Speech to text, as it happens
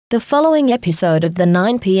The following episode of the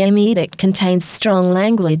 9 p.m. Edict contains strong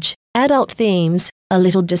language, adult themes, a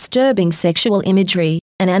little disturbing sexual imagery,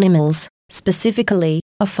 and animals, specifically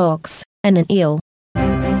a fox and an eel.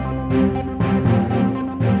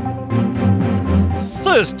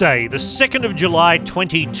 Thursday, the 2nd of July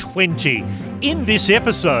 2020. In this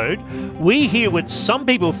episode, we hear what some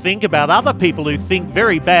people think about other people who think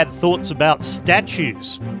very bad thoughts about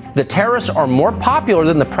statues. The terrorists are more popular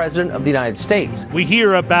than the President of the United States. We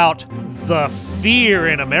hear about the fear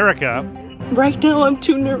in America. Right now, I'm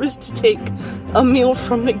too nervous to take a meal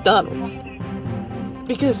from McDonald's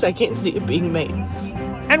because I can't see it being made.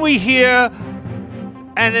 And we hear...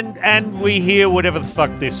 And we hear whatever the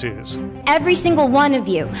fuck this is. Every single one of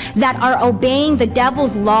you that are obeying the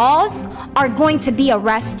devil's laws are going to be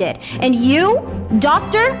arrested. And you,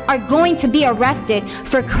 doctor, are going to be arrested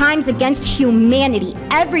for crimes against humanity.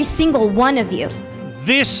 Every single one of you.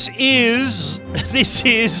 This is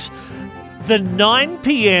the 9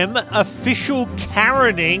 p.m. official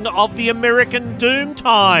Karening of the American Doom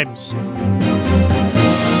Times.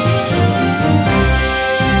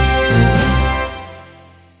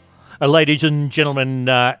 Ladies and gentlemen,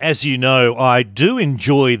 as you know, I do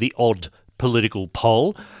enjoy the odd political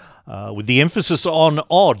poll, with the emphasis on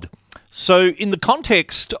odd. So in the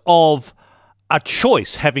context of a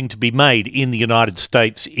choice having to be made in the United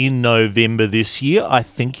States in November this year, I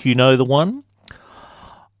think you know the one,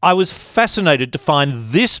 I was fascinated to find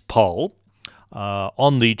this poll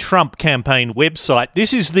on the Trump campaign website.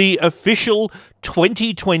 This is the official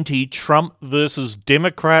 2020 Trump versus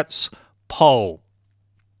Democrats poll.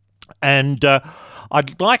 And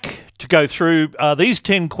I'd like to go through these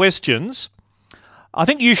 10 questions. I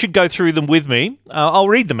think you should go through them with me. I'll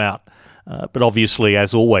read them out. But obviously,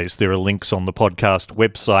 as always, there are links on the podcast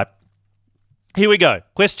website. Here we go.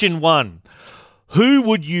 Question 1. Who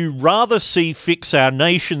would you rather see fix our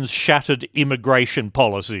nation's shattered immigration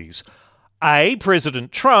policies? A,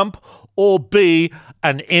 President Trump, or B,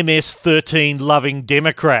 an MS-13 loving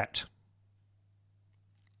Democrat?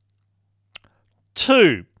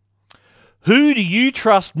 2. Who do you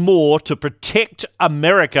trust more to protect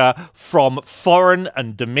America from foreign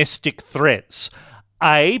and domestic threats?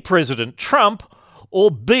 A, President Trump, or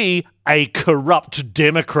B, a corrupt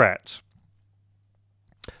Democrat?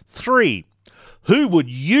 3. Who would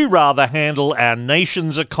you rather handle our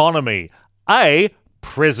nation's economy? A,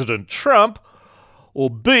 President Trump, or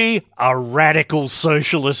B, a radical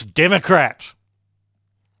socialist Democrat?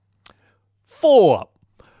 4.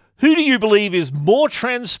 Who do you believe is more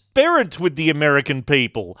transparent with the American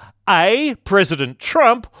people? A, President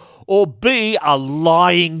Trump, or B, a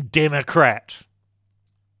lying Democrat?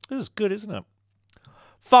 This is good, isn't it?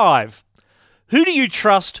 5. Who do you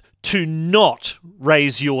trust to not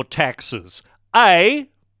raise your taxes?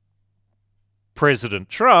 A, President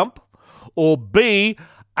Trump, or B,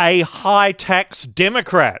 a high-tax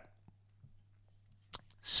Democrat?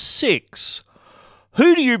 6.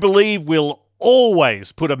 Who do you believe will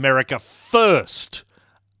always put America first?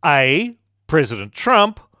 A, President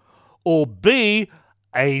Trump, or B,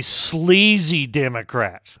 a sleazy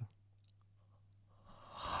Democrat?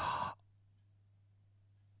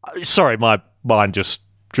 Sorry, my mind just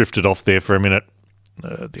drifted off there for a minute.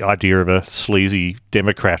 The idea of a sleazy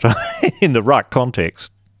Democrat in the right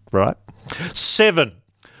context, right? 7.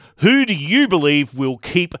 Who do you believe will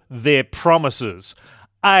keep their promises?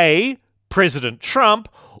 A, President Trump,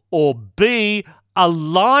 or B, a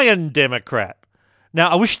lion Democrat? Now,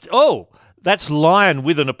 I wish... Oh, that's lion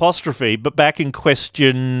with an apostrophe, but back in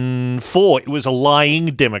question 4, it was a lying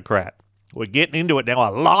Democrat. We're getting into it now.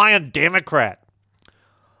 A lion Democrat.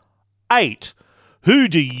 8. Who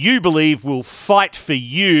do you believe will fight for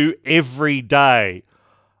you every day?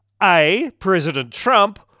 A, President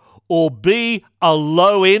Trump, or B, a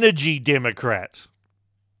low-energy Democrat?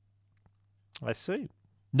 I see.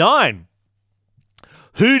 9.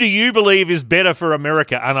 Who do you believe is better for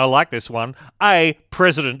America? And I like this one. A,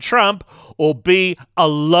 President Trump, or B, a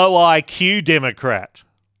low IQ Democrat?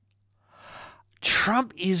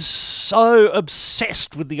 Trump is so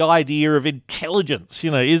obsessed with the idea of intelligence,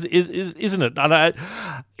 isn't it? And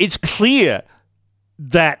it's clear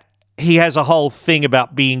that he has a whole thing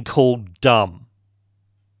about being called dumb.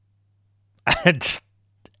 And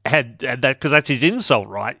that, because that's his insult,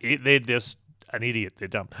 right? They're just an idiot. They're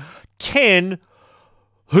dumb. 10.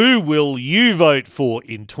 Who will you vote for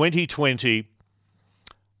in 2020?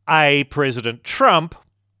 A, President Trump,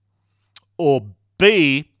 or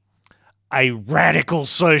B, a radical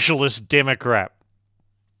socialist Democrat?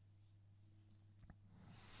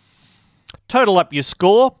 Total up your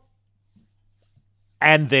score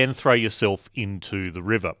and then throw yourself into the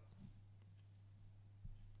river.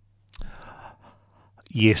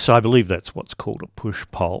 Yes, I believe that's what's called a push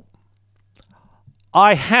poll.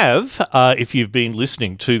 I have, if you've been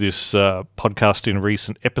listening to this podcast in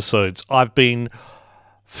recent episodes, I've been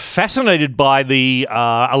fascinated by the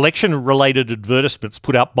election-related advertisements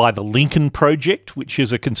put out by the Lincoln Project, which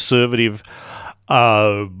is a conservative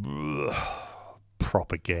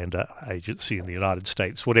propaganda agency in the United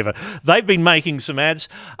States, whatever. They've been making some ads.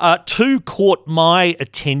 Two caught my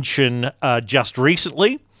attention just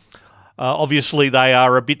recently. Obviously, they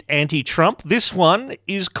are a bit anti-Trump. This one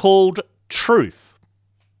is called Truth.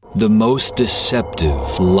 The most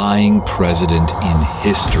deceptive, lying president in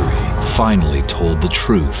history finally told the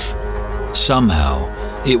truth. Somehow,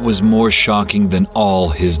 it was more shocking than all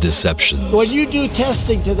his deceptions. When you do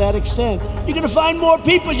testing to that extent, you're going to find more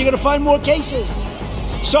people, you're going to find more cases.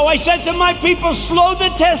 So I said to my people, slow the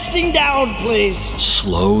testing down, please.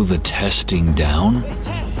 Slow the testing down?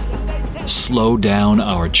 Slow down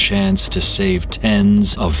our chance to save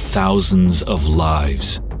tens of thousands of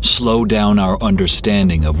lives. Slow down our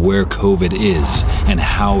understanding of where COVID is and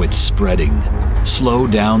how it's spreading. Slow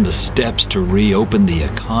down the steps to reopen the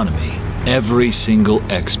economy. Every single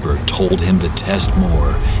expert told him to test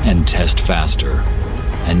more and test faster.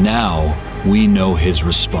 And now we know his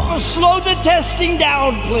response. Slow the testing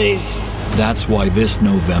down, please. That's why this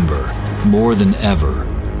November, more than ever,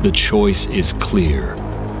 the choice is clear.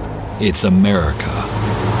 It's America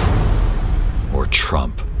or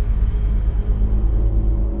Trump.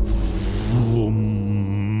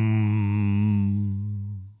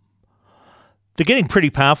 They're getting pretty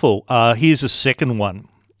powerful. Here's a second one.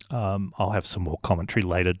 I'll have some more commentary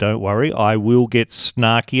later, don't worry. I will get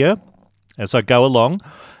snarkier as I go along.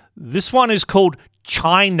 This one is called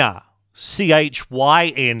China,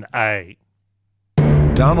 Chyna.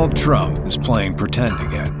 Donald Trump is playing pretend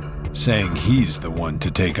again, saying he's the one to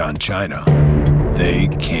take on China. They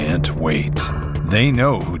can't wait. They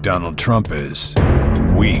know who Donald Trump is.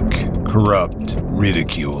 Weak, corrupt,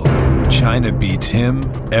 ridiculed. China beats him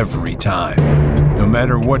every time. No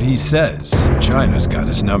matter what he says, China's got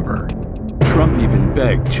his number. Trump even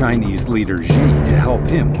begged Chinese leader Xi to help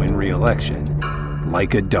him win re-election.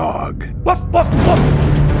 Like a dog. Woof, woof, woof.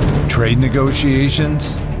 Trade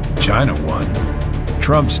negotiations? China won.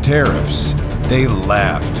 Trump's tariffs? They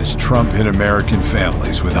laughed as Trump hit American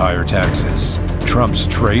families with higher taxes. Trump's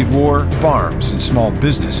trade war? Farms and small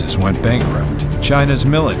businesses went bankrupt. China's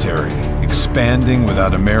military? Expanding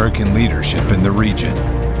without American leadership in the region.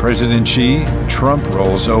 President Xi? Trump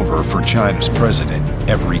rolls over for China's president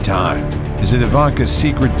every time. Is it Ivanka's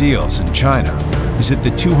secret deals in China? Is it the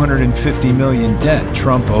 $250 million debt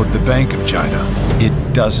Trump owed the Bank of China?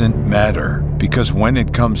 It doesn't matter, because when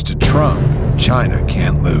it comes to Trump, China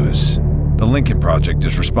can't lose. The Lincoln Project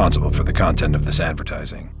is responsible for the content of this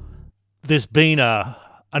advertising. There's been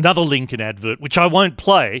another Lincoln advert, which I won't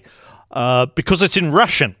play because it's in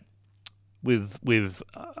Russian with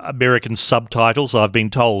American subtitles, I've been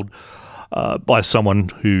told, by someone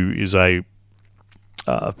who is who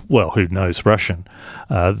knows Russian,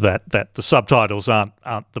 that the subtitles aren't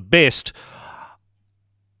the best.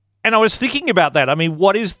 And I was thinking about that. I mean,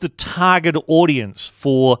 what is the target audience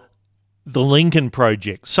for the Lincoln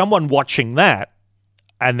Project? Someone watching that,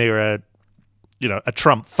 and they're a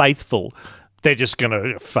Trump faithful, they're just going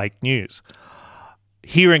to fake news.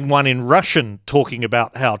 Hearing one in Russian talking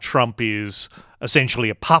about how Trump is essentially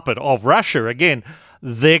a puppet of Russia, again,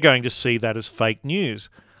 they're going to see that as fake news.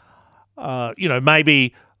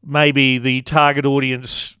 Maybe the target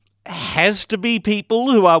audience has to be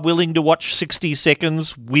people who are willing to watch 60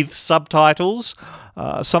 seconds with subtitles,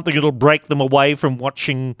 something that'll break them away from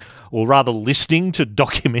watching, or rather listening to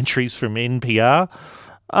documentaries from NPR.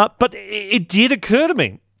 But it did occur to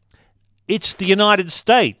me, it's the United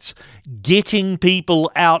States. Getting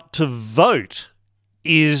people out to vote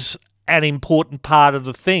is an important part of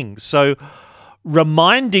the thing. So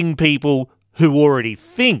reminding people who already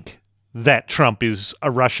think that Trump is a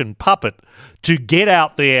Russian puppet to get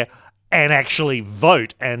out there and actually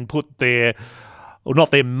vote and put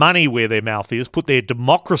not their money where their mouth is, put their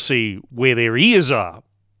democracy where their ears are.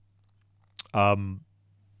 I'm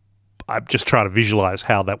just trying to visualize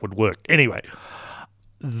how that would work. Anyway,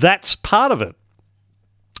 that's part of it.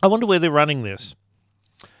 I wonder where they're running this.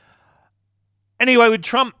 Anyway, with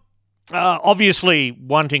Trump obviously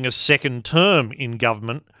wanting a second term in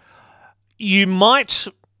government, you might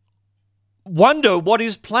wonder what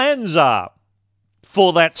his plans are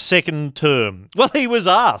for that second term. Well, he was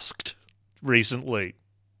asked recently.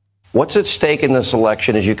 What's at stake in this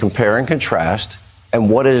election as you compare and contrast? And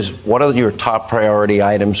what are your top priority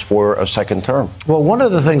items for a second term? Well, one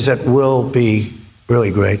of the things that will be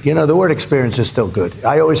Really great. You know, the word experience is still good.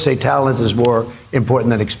 I always say talent is more important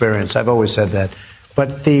than experience. I've always said that.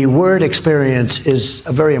 But the word experience is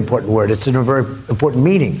a very important word. It's in a very important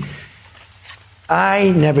meaning.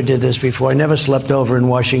 I never did this before. I never slept over in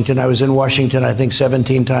Washington. I was in Washington, I think,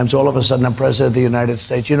 17 times. All of a sudden, I'm president of the United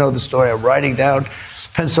States. You know the story. I'm riding down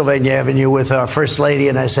Pennsylvania Avenue with our First Lady,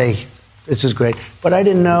 and I say, this is great. But I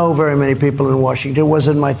didn't know very many people in Washington. It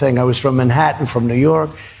wasn't my thing. I was from Manhattan, from New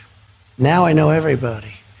York. Now I know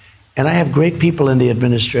everybody. And I have great people in the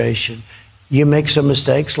administration. You make some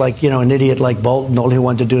mistakes, like, you know, an idiot like Bolton, all he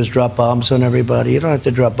wanted to do is drop bombs on everybody. You don't have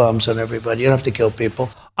to drop bombs on everybody. You don't have to kill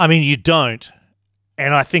people. I mean, you don't.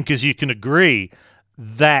 And I think, as you can agree,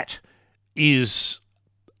 that is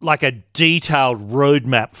like a detailed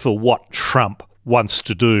roadmap for what Trump wants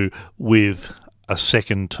to do with a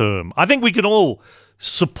second term. I think we can all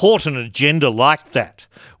support an agenda like that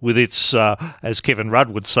with its, as Kevin Rudd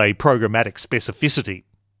would say, programmatic specificity.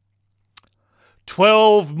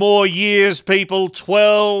 12 more years, people.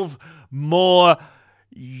 12 more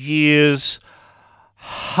years.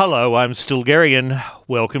 Hello, I'm Stilgherrian.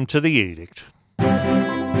 Welcome to The Edict.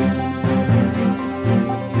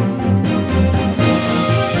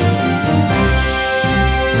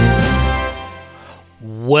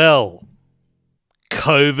 Well,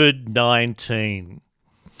 COVID-19,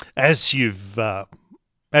 as you've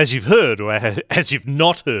heard, or as you've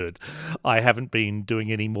not heard, I haven't been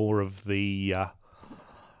doing any more of the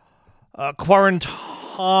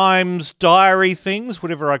quarantine's diary things,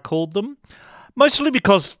 whatever I called them, mostly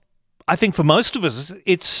because I think for most of us,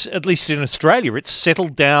 it's, at least in Australia, it's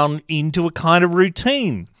settled down into a kind of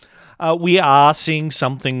routine. We are seeing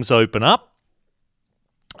some things open up,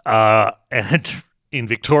 and in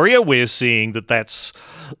Victoria, we're seeing that that's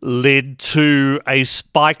led to a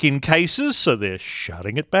spike in cases, so they're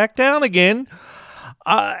shutting it back down again.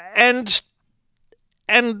 And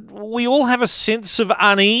we all have a sense of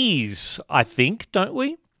unease, I think, don't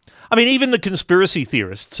we? I mean, even the conspiracy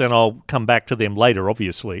theorists, and I'll come back to them later,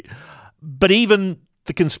 obviously, but even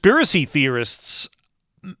the conspiracy theorists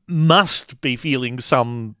must be feeling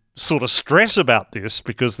some sort of stress about this,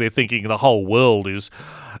 because they're thinking the whole world is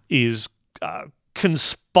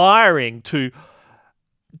conspiring to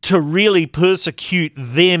really persecute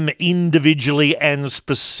them individually and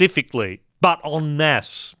specifically, but en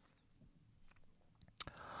masse.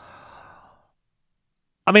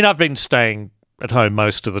 I mean, I've been staying at home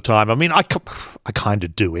most of the time. I mean, I kind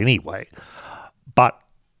of do anyway. But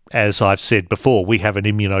as I've said before, we have an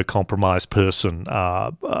immunocompromised person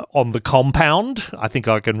on the compound. I think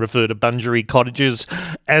I can refer to Bungaree Cottages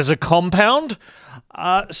as a compound.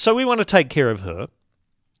 So we want to take care of her.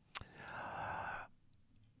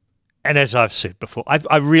 And as I've said before,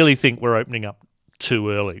 I really think we're opening up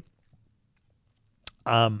too early.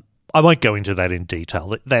 I won't go into that in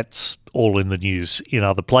detail. That's all in the news in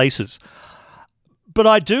other places. But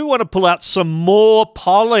I do want to pull out some more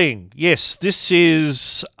polling. Yes, this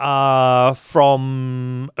is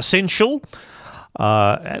from Essential.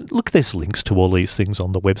 And look, there's links to all these things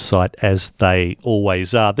on the website, as they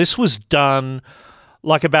always are. This was done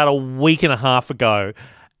like about a week and a half ago.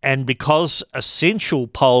 And because Essential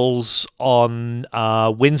polls on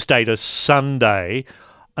Wednesday to Sunday,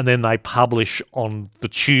 and then they publish on the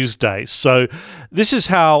Tuesday. So this is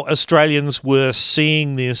how Australians were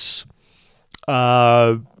seeing this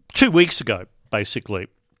 2 weeks ago, basically.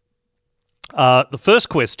 The first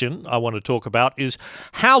question I want to talk about is,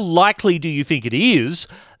 how likely do you think it is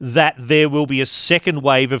that there will be a second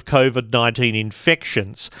wave of COVID-19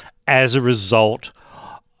 infections as a result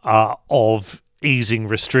of easing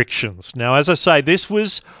restrictions? Now, as I say, this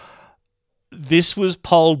was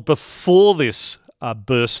polled before this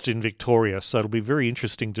burst in Victoria, so it'll be very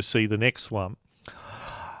interesting to see the next one.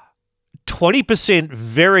 20%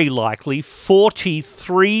 very likely,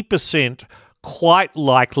 43% quite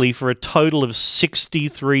likely, for a total of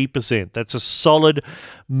 63%. That's a solid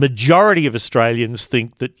majority of Australians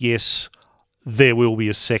think that, yes, there will be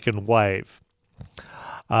a second wave.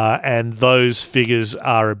 And those figures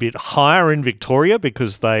are a bit higher in Victoria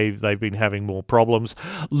because they've been having more problems,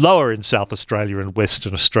 lower in South Australia and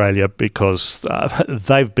Western Australia because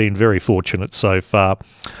they've been very fortunate so far,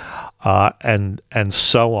 and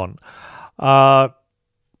so on. Are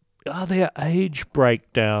there age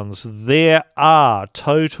breakdowns? There are.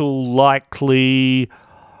 Total likely...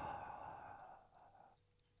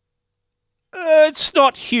 it's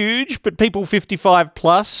not huge, but people 55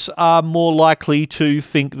 plus are more likely to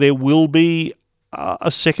think there will be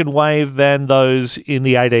a second wave than those in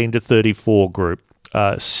the 18 to 34 group.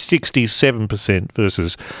 67%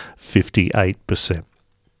 versus 58%.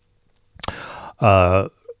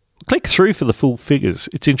 Click through for the full figures.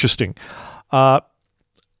 It's interesting. The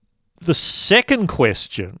second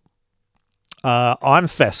question I'm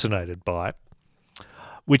fascinated by,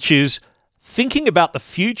 which is thinking about the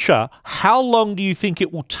future, how long do you think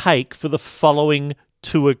it will take for the following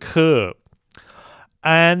to occur?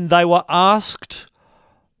 And they were asked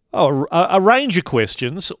a range of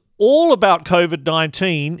questions, all about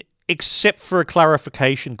COVID-19, except for a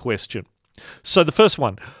clarification question. So the first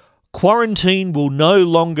one, quarantine will no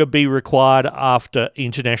longer be required after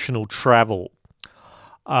international travel.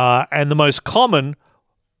 And the most common,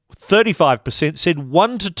 35% said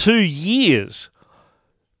 1 to 2 years.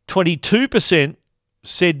 22%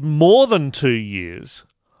 said more than 2 years.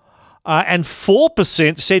 And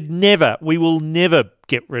 4% said never. We will never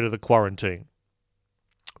get rid of the quarantine,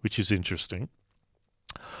 which is interesting.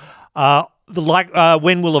 When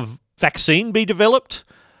will a vaccine be developed?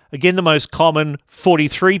 Again, the most common,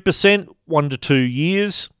 43%, 1 to 2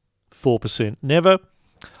 years, 4% never.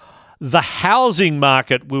 The housing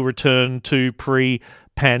market will return to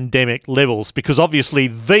pre-pandemic levels because obviously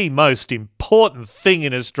the most important thing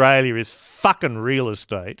in Australia is fucking real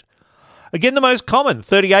estate. Again, the most common,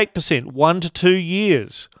 38%, 1 to 2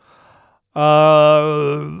 years.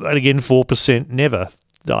 And again, 4% never.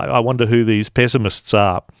 I wonder who these pessimists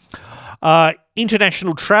are.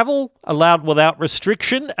 International travel allowed without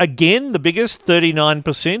restriction. Again, the biggest,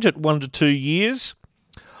 39% at 1 to 2 years.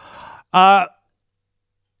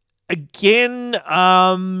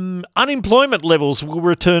 Unemployment levels will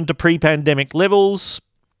return to pre-pandemic levels.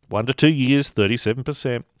 1 to 2 years,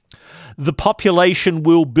 37%. The population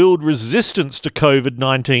will build resistance to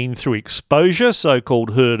COVID-19 through exposure,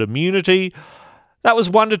 so-called herd immunity. That was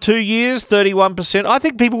 1 to 2 years, 31%. I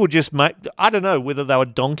think people would just I don't know whether they were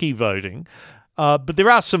donkey voting, but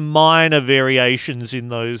there are some minor variations in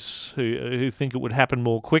those who think it would happen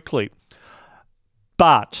more quickly.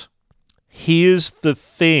 But here's the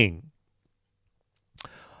thing.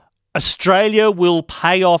 Australia will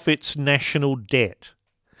pay off its national debt.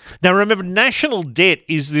 Now, remember, national debt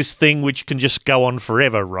is this thing which can just go on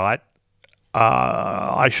forever, right?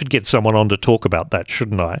 I should get someone on to talk about that,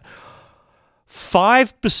 shouldn't I?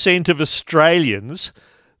 5% of Australians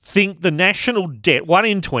think the national debt, 1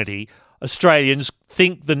 in 20 Australians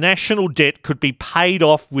think the national debt could be paid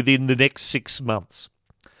off within the next 6 months.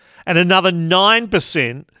 And another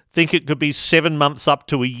 9% think it could be 7 months up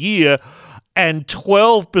to a year, and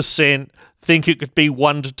 12% think it could be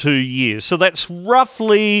 1 to 2 years. So that's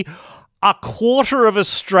roughly a quarter of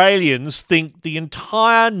Australians think the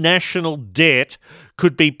entire national debt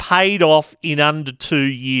could be paid off in under 2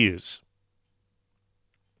 years.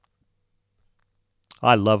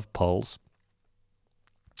 I love polls.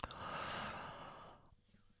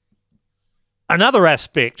 Another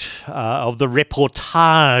aspect of the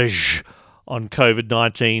reportage on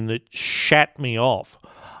COVID-19 that shat me off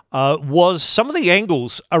was some of the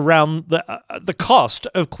angles around the cost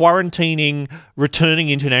of quarantining returning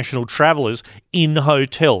international travellers in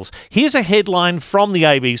hotels. Here's a headline from the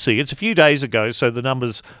ABC. It's a few days ago, so the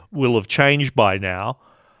numbers will have changed by now.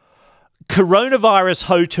 Coronavirus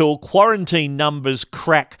hotel quarantine numbers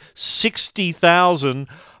crack 60,000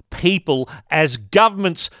 people as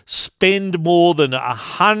governments spend more than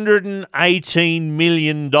 $118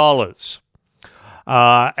 million.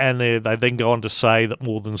 And they then go on to say that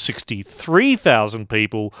more than 63,000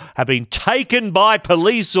 people have been taken by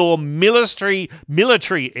police or military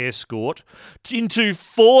escort into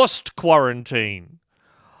forced quarantine.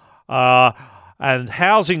 And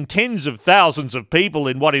housing tens of thousands of people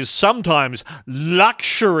in what is sometimes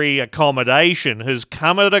luxury accommodation has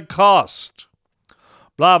come at a cost.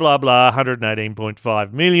 Blah, blah, blah,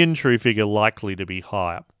 118.5 million, true figure likely to be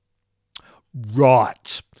higher.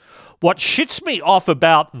 Right. What shits me off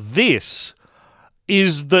about this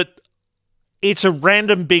is that it's a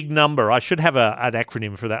random big number. I should have an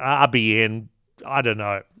acronym for that. RBN, I don't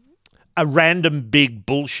know. A random big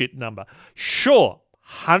bullshit number. Sure,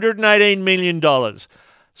 $118 million.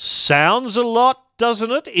 Sounds a lot,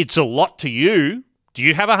 doesn't it? It's a lot to you. Do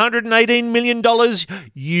you have $118 million?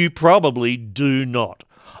 You probably do not.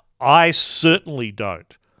 I certainly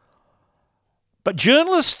don't. But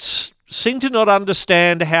journalists seem to not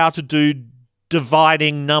understand how to do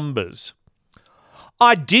dividing numbers.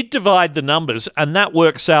 I did divide the numbers, and that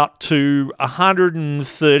works out to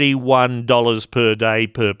 $131 per day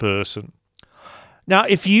per person. Now,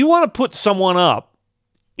 if you want to put someone up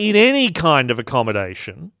in any kind of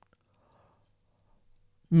accommodation,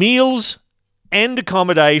 meals and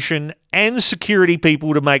accommodation and security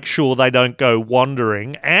people to make sure they don't go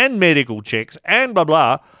wandering and medical checks and blah,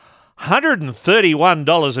 blah,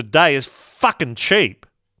 $131 a day is fucking cheap.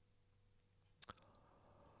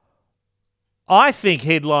 I think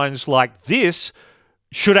headlines like this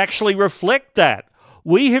should actually reflect that.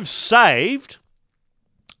 We have saved,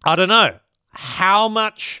 I don't know, how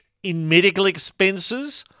much in medical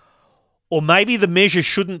expenses? Or maybe the measure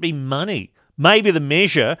shouldn't be money. Maybe the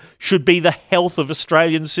measure should be the health of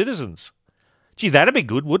Australian citizens. Gee, that'd be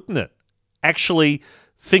good, wouldn't it? Actually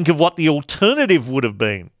think of what the alternative would have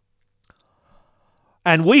been.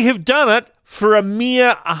 And we have done it for a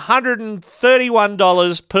mere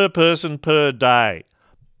 $131 per person per day.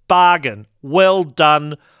 Bargain. Well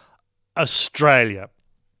done, Australia.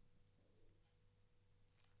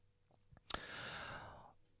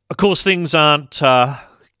 Of course, things aren't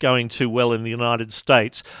going too well in the United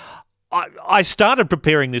States. I started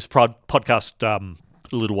preparing this podcast a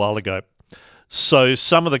little while ago. So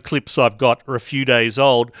some of the clips I've got are a few days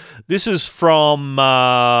old. This is from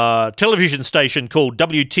a television station called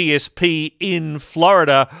WTSP in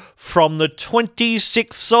Florida from the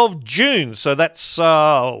 26th of June. So that's,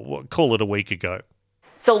 call it a week ago.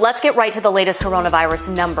 So let's get right to the latest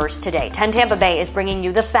coronavirus numbers today. 10 Tampa Bay is bringing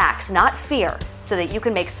you the facts, not fear, so that you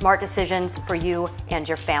can make smart decisions for you and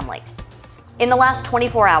your family. In the last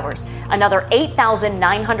 24 hours, another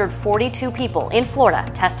 8,942 people in Florida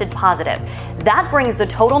tested positive. That brings the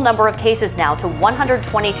total number of cases now to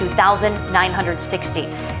 122,960.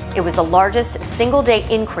 It was the largest single-day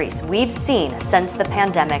increase we've seen since the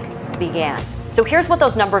pandemic began. So here's what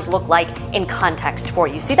those numbers look like in context for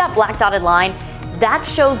you. See that black dotted line? That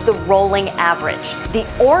shows the rolling average. The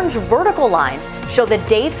orange vertical lines show the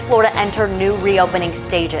dates Florida entered new reopening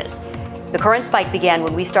stages. The current spike began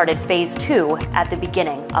when we started phase 2 at the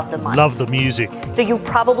beginning of the month. Love the music. So you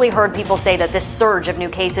probably heard people say that this surge of new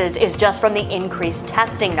cases is just from the increased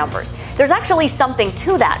testing numbers. There's actually something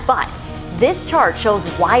to that, but this chart shows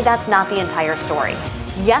why that's not the entire story.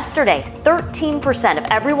 Yesterday, 13% of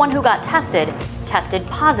everyone who got tested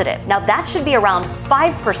positive. Now that should be around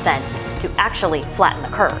 5% to actually flatten the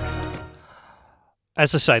curve.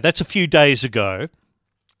 As I say, that's a few days ago.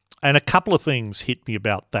 And a couple of things hit me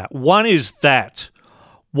about that. One is that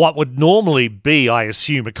what would normally be, I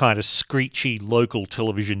assume, a kind of screechy local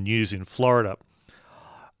television news in Florida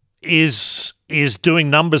is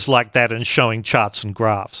doing numbers like that and showing charts and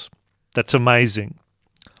graphs. That's amazing.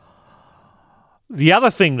 The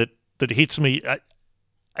other thing that hits me are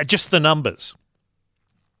just the numbers.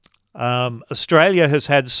 Australia has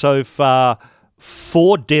had so far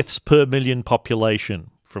 4 deaths per million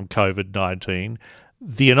population from COVID-19.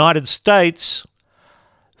 The United States,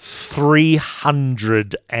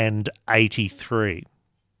 383.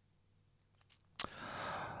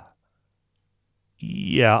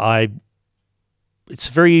 Yeah, it's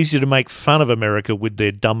very easy to make fun of America with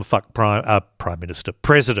their dumb fuck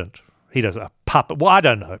president. He does a puppet. Well, I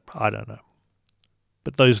don't know.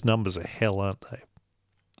 But those numbers are hell, aren't they?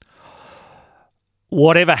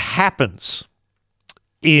 Whatever happens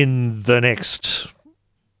in the next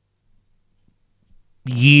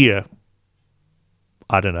year,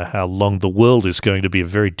 I don't know how long, the world is going to be a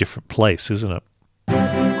very different place, isn't it?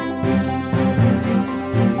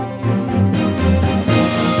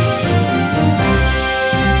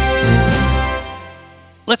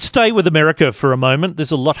 Let's stay with America for a moment. There's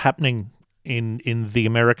a lot happening in the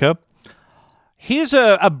America. Here's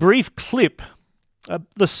a brief clip,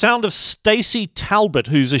 the sound of Stacey Talbot,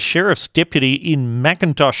 who's a sheriff's deputy in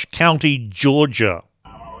McIntosh County, Georgia.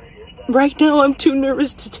 Right now, I'm too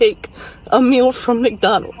nervous to take a meal from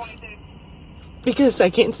McDonald's because I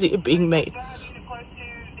can't see it being made.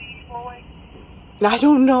 I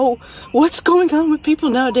don't know what's going on with people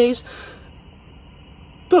nowadays,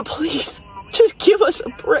 but please, just give us a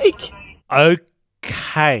break.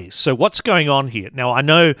 Okay, so what's going on here? Now, I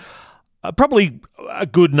know probably a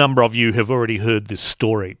good number of you have already heard this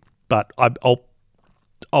story, but I'll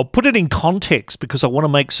put it in context because I want to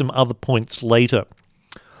make some other points later.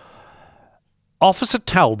 Officer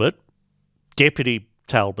Talbot, Deputy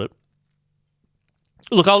Talbot,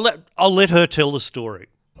 look, I'll let her tell the story.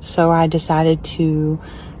 So I decided to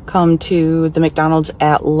come to the McDonald's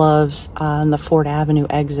at Love's on the Ford Avenue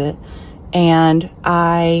exit, and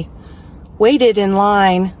I waited in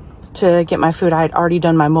line to get my food. I had already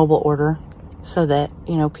done my mobile order so that,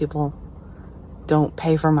 people don't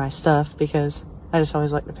pay for my stuff because I just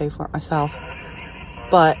always like to pay for it myself.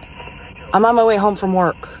 But I'm on my way home from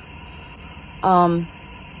work.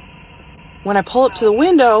 When I pull up to the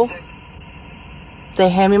window, they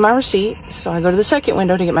hand me my receipt, so I go to the second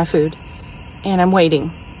window to get my food, and I'm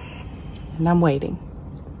waiting, and I'm waiting,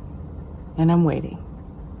 and I'm waiting.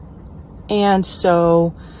 And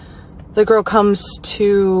so the girl comes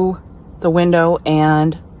to the window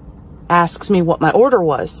and asks me what my order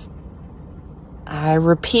was. I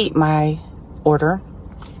repeat my order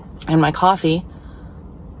and my coffee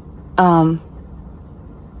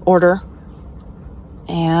order,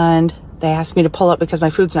 and they asked me to pull up because my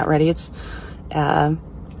food's not ready. It's an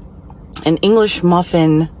English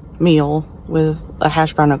muffin meal with a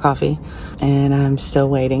hash brown and coffee, and I'm still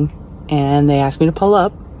waiting. And they asked me to pull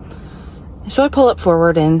up. So I pull up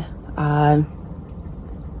forward, and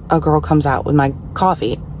a girl comes out with my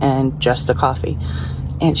coffee, and just the coffee.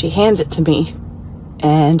 And she hands it to me,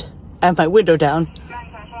 and I have my window down.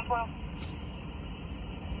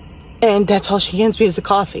 And that's all she hands me is the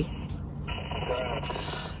coffee.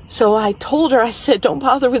 So I told her, I said, don't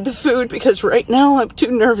bother with the food because right now I'm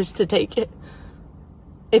too nervous to take it.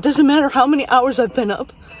 It doesn't matter how many hours I've been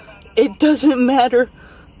up. It doesn't matter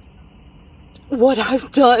what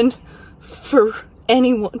I've done for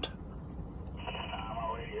anyone.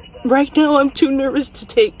 Right now I'm too nervous to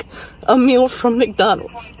take a meal from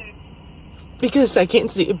McDonald's because I can't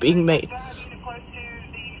see it being made.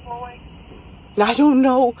 I don't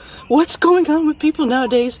know what's going on with people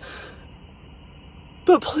nowadays,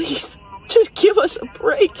 but please, just give us a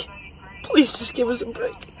break. Please just give us a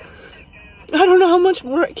break. I don't know how much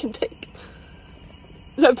more I can take.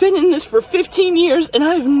 I've been in this for 15 years, and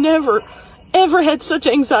I've never, ever had such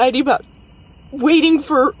anxiety about waiting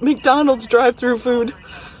for McDonald's drive-thru food.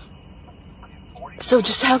 So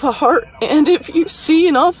just have a heart, and if you see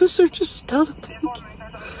an officer, just tell them thank you.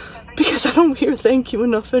 Because I don't hear thank you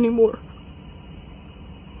enough anymore.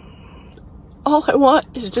 All I want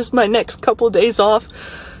is just my next couple days off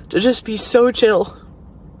to just be so chill.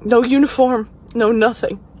 No uniform, no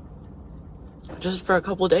nothing. Just for a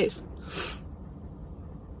couple days.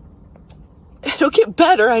 It'll get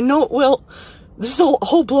better, I know it will. This will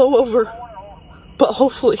all blow over. But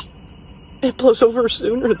hopefully, it blows over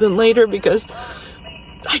sooner than later because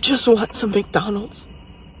I just want some McDonald's.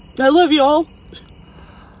 I love you all.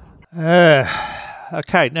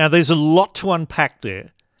 Okay, now there's a lot to unpack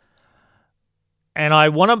there. And I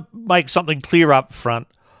want to make something clear up front.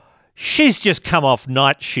 She's just come off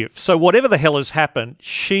night shift. So whatever the hell has happened,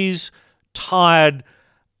 she's tired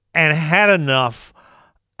and had enough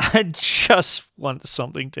and just wants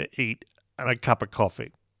something to eat and a cup of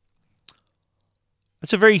coffee.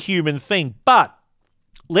 It's a very human thing. But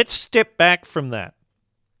let's step back from that.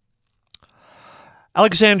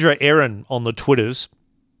 Alexandra Erin on the Twitters,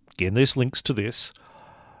 again, there's links to this,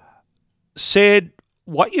 said,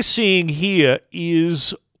 what you're seeing here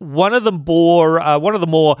is one of the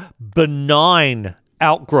more benign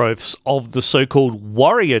outgrowths of the so-called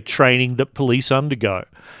warrior training that police undergo.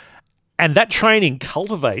 And that training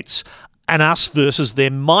cultivates an us versus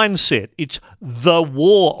them mindset. It's the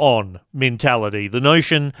war on mentality, the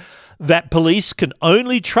notion that police can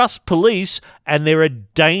only trust police and there are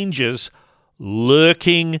dangers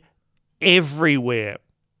lurking everywhere.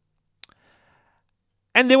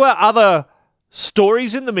 And there were other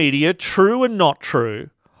stories in the media, true and not true,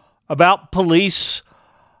 about police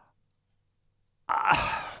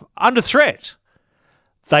under threat.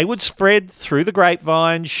 They would spread through the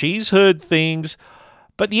grapevine. She's heard things.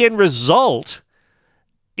 But the end result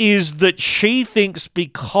is that she thinks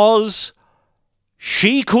because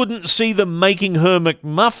she couldn't see them making her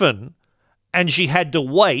McMuffin and she had to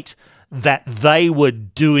wait, that they were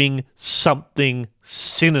doing something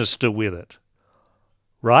sinister with it.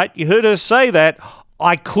 Right? You heard her say that.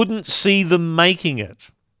 I couldn't see them making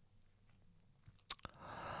it.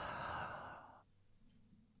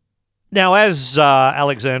 Now, as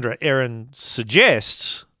Alexandra Erin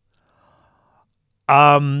suggests,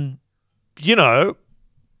 her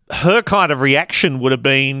kind of reaction would have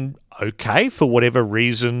been, okay, for whatever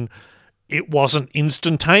reason, it wasn't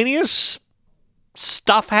instantaneous.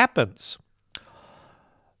 Stuff happens.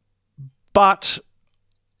 But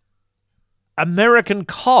American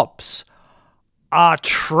cops are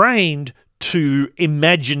trained to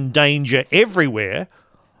imagine danger everywhere,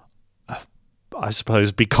 I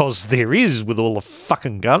suppose because there is with all the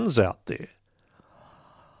fucking guns out there.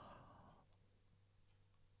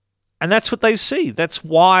 And that's what they see. That's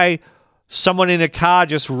why someone in a car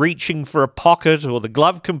just reaching for a pocket or the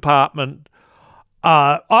glove compartment,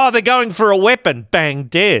 they're going for a weapon, bang,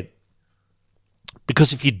 dead.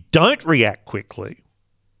 Because if you don't react quickly,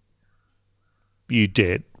 you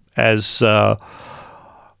dead. As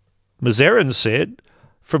Mazerin said,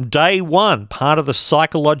 from day one, part of the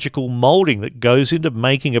psychological moulding that goes into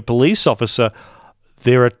making a police officer,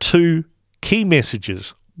 there are two key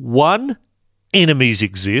messages. One, enemies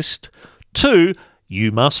exist. Two,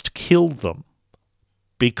 you must kill them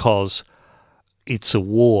because it's a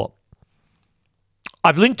war.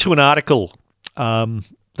 I've linked to an article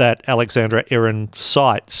that Alexandra Erin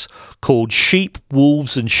cites called Sheep,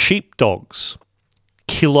 Wolves and Sheepdogs.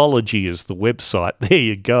 Killology is the website. There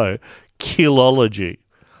you go. Killology.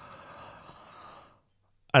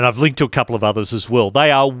 And I've linked to a couple of others as well. They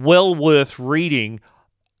are well worth reading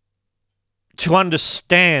to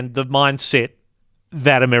understand the mindset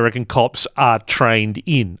that American cops are trained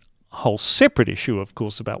in. A whole separate issue, of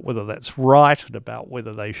course, about whether that's right and about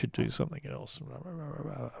whether they should do something else.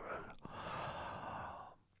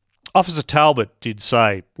 Officer Talbot did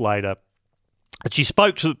say later that she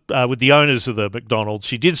spoke to, with the owners of the McDonald's.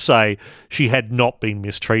 She did say she had not been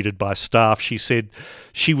mistreated by staff. She said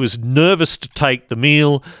she was nervous to take the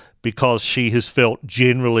meal because she has felt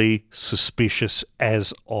generally suspicious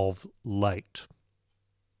as of late.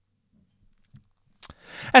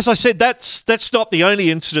 As I said, that's not the only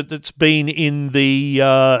incident that's been in the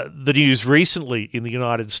news recently in the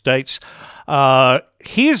United States.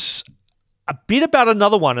 Here's a bit about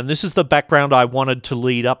another one, and this is the background I wanted to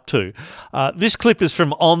lead up to. This clip is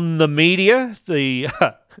from On the Media, the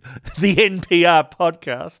NPR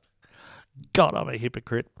podcast. God, I'm a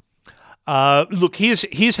hypocrite. Look,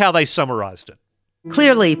 here's how they summarized it.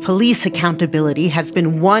 Clearly, police accountability has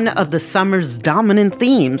been one of the summer's dominant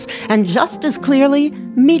themes, and just as clearly,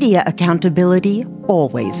 media accountability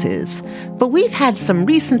always is. But we've had some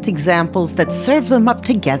recent examples that serve them up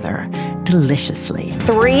together deliciously.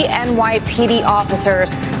 3 NYPD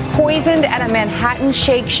officers poisoned at a Manhattan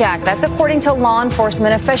Shake Shack. That's according to law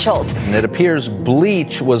enforcement officials. And it appears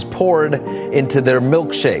bleach was poured into their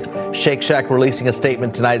milkshakes. Shake Shack releasing a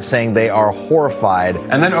statement tonight saying they are horrified.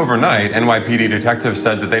 And then overnight, NYPD detectives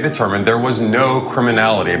said that they determined there was no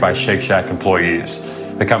criminality by Shake Shack employees.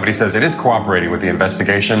 The company says it is cooperating with the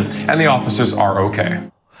investigation and the officers are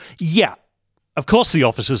okay. Yeah. Of course the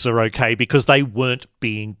officers are okay because they weren't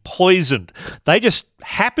being poisoned. They just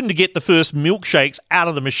happened to get the first milkshakes out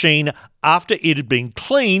of the machine after it had been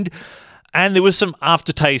cleaned, and there was some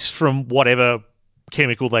aftertaste from whatever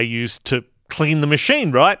chemical they used to clean the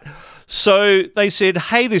machine, right? So they said,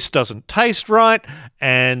 hey, this doesn't taste right,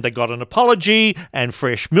 and they got an apology, and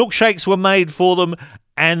fresh milkshakes were made for them,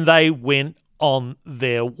 and they went on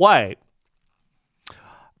their way.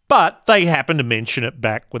 But they happened to mention it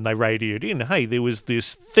back when they radioed in. Hey, there was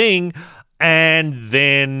this thing, and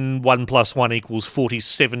then 1 + 1 = 40,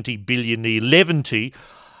 70 billion, 11.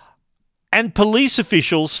 And police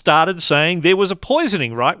officials started saying there was a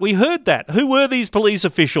poisoning, right? We heard that. Who were these police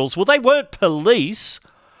officials? Well, they weren't police.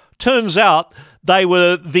 Turns out they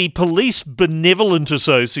were the Police Benevolent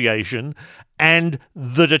Association and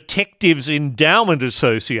the Detectives Endowment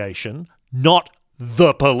Association, not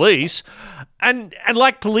the police. And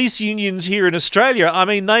like police unions here in Australia, I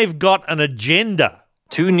mean, they've got an agenda.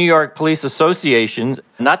 2 New York police associations,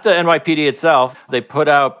 not the NYPD itself, they put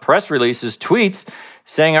out press releases, tweets,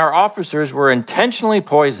 saying our officers were intentionally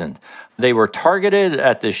poisoned. They were targeted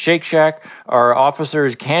at the Shake Shack. Our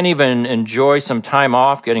officers can't even enjoy some time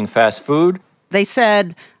off getting fast food. They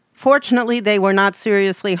said, fortunately, they were not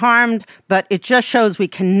seriously harmed, but it just shows we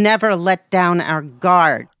can never let down our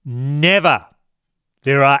guard. Never.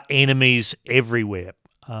 There are enemies everywhere.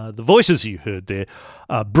 The voices you heard there,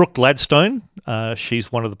 Brooke Gladstone,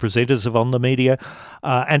 she's one of the presenters of On the Media,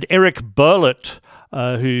 and Eric Burlett,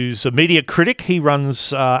 who's a media critic. He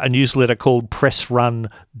runs a newsletter called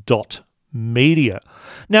pressrun.media.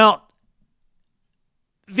 Now,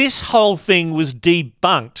 this whole thing was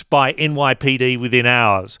debunked by NYPD within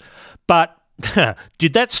hours, but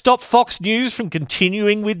did that stop Fox News from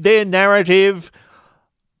continuing with their narrative?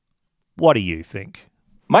 What do you think?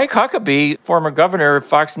 Mike Huckabee, former governor,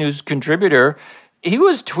 Fox News contributor, he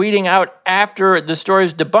was tweeting out after the story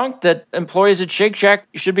was debunked that employees at Shake Shack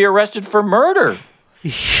should be arrested for murder.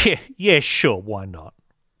 Yeah, sure. Why not?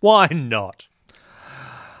 Why not?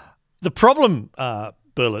 The problem,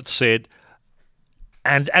 Burlett said,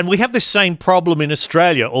 and we have the same problem in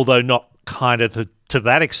Australia, although not kind of to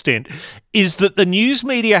that extent, is that the news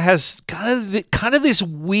media has kind of this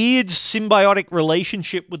weird symbiotic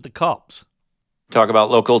relationship with the cops. Talk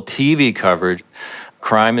about local TV coverage.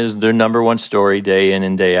 Crime is their number one story day in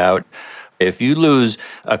and day out. If you lose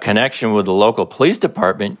a connection with the local police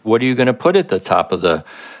department, what are you going to put at the top of the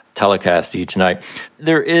telecast each night?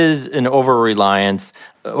 There is an over-reliance.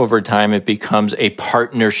 Over time, it becomes a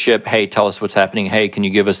partnership. Hey, tell us what's happening. Hey, can you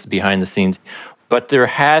give us the behind the scenes? But there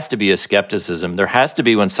has to be a skepticism. There has to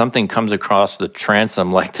be, when something comes across the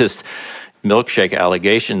transom like this milkshake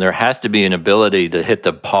allegation, there has to be an ability to hit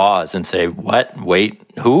the pause and say, what? Wait,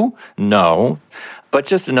 who? No. But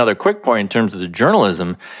just another quick point in terms of the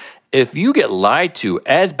journalism, If you get lied to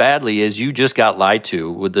as badly as you just got lied to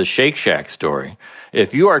with the Shake Shack story,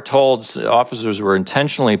 if you are told officers were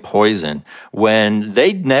intentionally poisoned when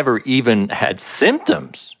they never even had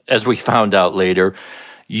symptoms, as we found out later,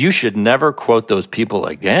 you should never quote those people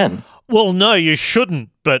again. Well, no, you shouldn't,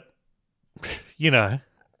 but, you know,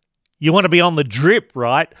 you want to be on the drip,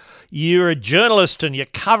 right? You're a journalist and you're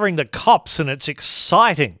covering the cops and it's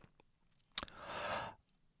exciting.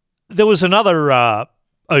 There was another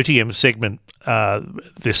OTM segment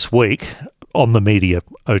this week on the media,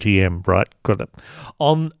 OTM, right? Got it.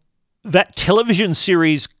 On that television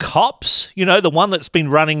series Cops, you know, the one that's been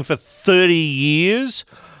running for 30 years.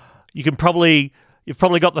 You've probably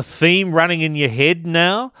got the theme running in your head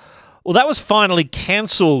now. Well, that was finally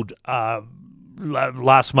cancelled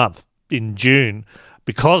last month in June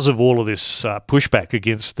because of all of this pushback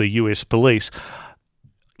against the US police.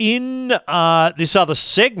 In this other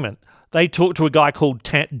segment, they talked to a guy called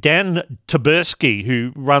Dan Taberski,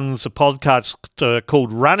 who runs a podcast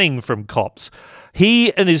called Running from Cops.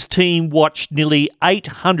 He and his team watched nearly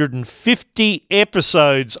 850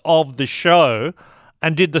 episodes of the show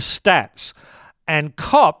and did the stats. And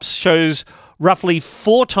Cops shows roughly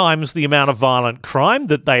 4 times the amount of violent crime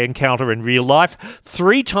that they encounter in real life,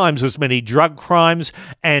 3 times as many drug crimes,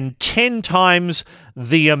 and 10 times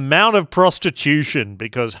the amount of prostitution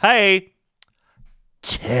because, hey,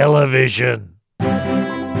 television.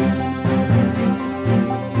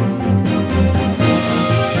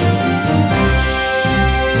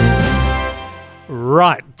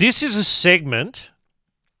 Right, this is a segment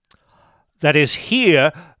that is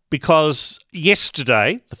here because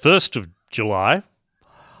yesterday, the 1st of July,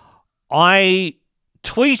 I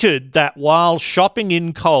tweeted that while shopping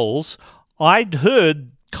in Coles, I'd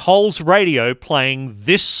heard Coles Radio playing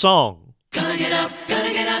this song. Gonna get up,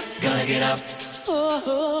 gonna get up, gonna get up.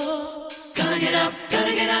 Oh, gonna get up,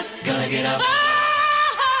 gonna get up, gonna get up.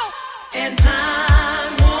 Oh, and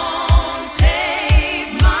time won't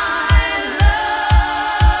take my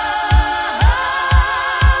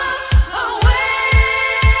love away.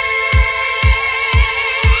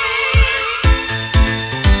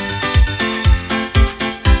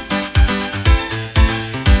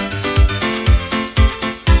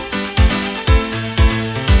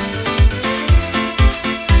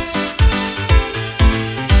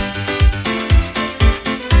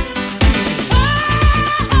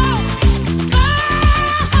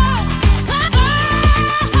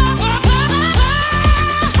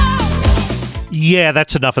 Yeah,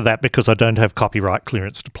 that's enough of that because I don't have copyright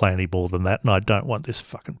clearance to play any more than that, and I don't want this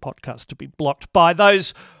fucking podcast to be blocked by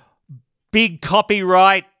those big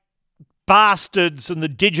copyright bastards and the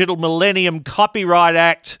Digital Millennium Copyright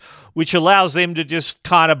Act, which allows them to just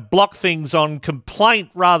kind of block things on complaint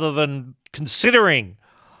rather than considering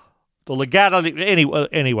the legality.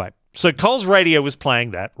 Anyway, so Coles Radio was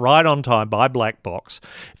playing that right on time by Black Box.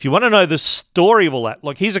 If you want to know the story of all that,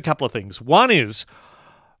 look, here's a couple of things. One is,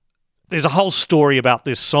 there's a whole story about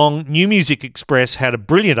this song. New Music Express had a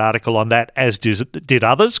brilliant article on that, as did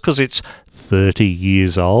others, because it's 30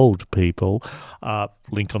 years old, people.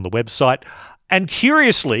 Link on the website. And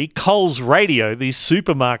curiously, Coles Radio, the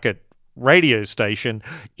supermarket radio station,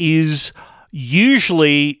 is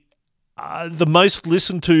usually the most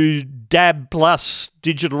listened to DAB Plus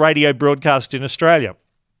digital radio broadcast in Australia.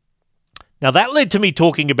 Now, that led to me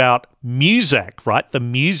talking about Muzak, right? The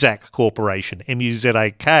Muzak Corporation,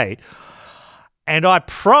 M-U-Z-A-K. And I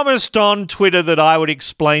promised on Twitter that I would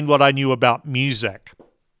explain what I knew about Muzak.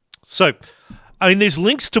 So, I mean, there's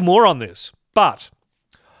links to more on this, but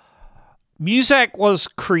Muzak was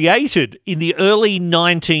created in the early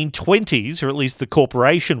 1920s, or at least the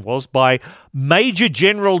corporation was, by Major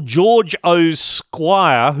General George O.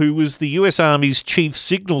 Squire, who was the US Army's chief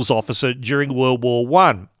signals officer during World War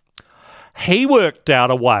I. He worked out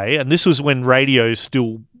a way, and this was when radio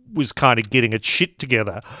still was kind of getting its shit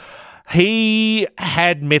together. He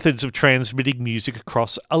had methods of transmitting music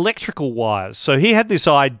across electrical wires. So he had this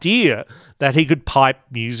idea that he could pipe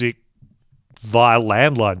music via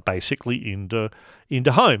landline, basically,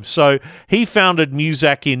 into homes. So he founded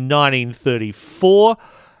Muzak in 1934.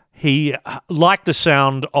 He liked the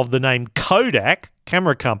sound of the name Kodak,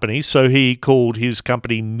 camera company, so he called his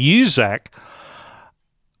company Muzak.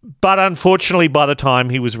 But unfortunately, by the time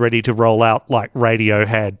he was ready to roll out, like, radio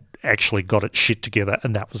had actually got its shit together,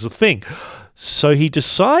 and that was the thing. So he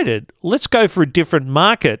decided, let's go for a different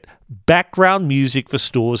market, background music for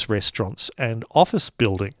stores, restaurants, and office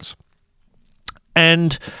buildings.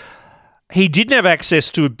 And he didn't have access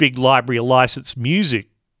to a big library of licensed music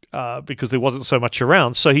because there wasn't so much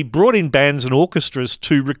around. So he brought in bands and orchestras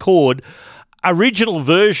to record original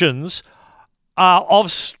versions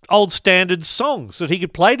old standard songs that he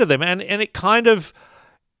could play to them, and it kind of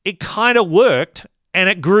worked, and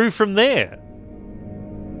it grew from there.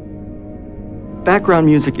 Background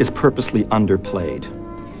music is purposely underplayed.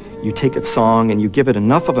 You take a song and you give it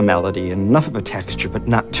enough of a melody and enough of a texture, but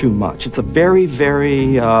not too much. It's a very,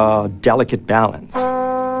 very delicate balance.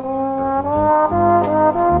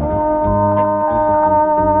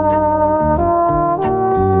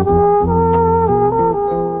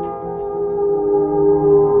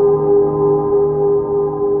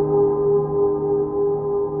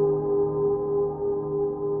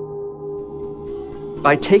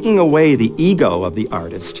 By taking away the ego of the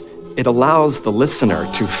artist, it allows the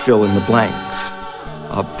listener to fill in the blanks.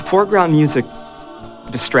 Foreground music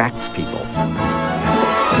distracts people.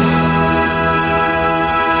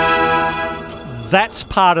 That's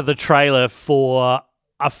part of the trailer for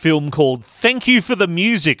a film called Thank You for the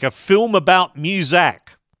Music, a film about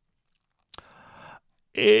Muzak.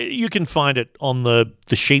 You can find it on the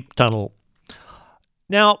Sheep Tunnel.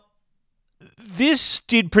 Now, this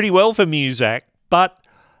did pretty well for Muzak, but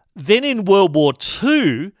then in World War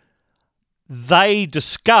II, they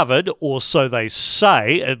discovered, or so they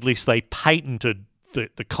say, at least they patented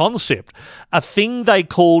the concept, a thing they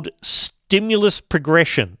called stimulus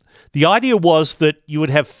progression. The idea was that you would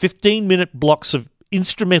have 15-minute blocks of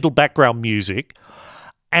instrumental background music,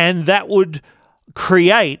 and that would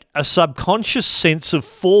create a subconscious sense of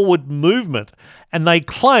forward movement. And they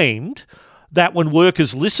claimed that when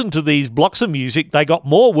workers listened to these blocks of music, they got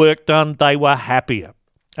more work done, they were happier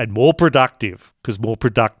and more productive, because more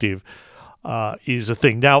productive is a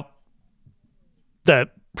thing. Now, the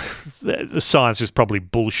science is probably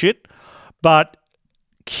bullshit, but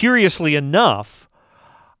curiously enough,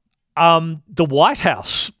 the White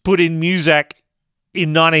House put in Muzak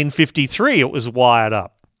in 1953. It was wired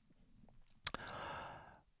up.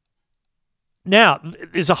 Now,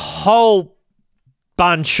 there's a whole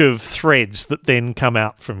bunch of threads that then come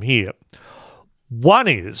out from here. One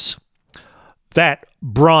is that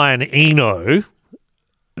Brian Eno,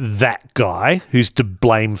 that guy who's to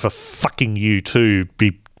blame for fucking U2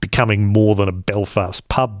 becoming more than a Belfast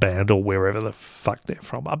pub band or wherever the fuck they're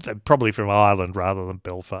from. They're probably from Ireland rather than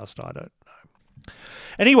Belfast, I don't know.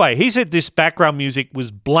 Anyway, he said this background music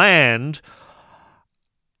was bland,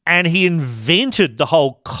 and he invented the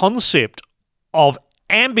whole concept of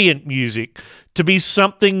ambient music to be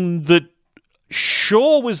something that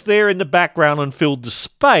sure was there in the background and filled the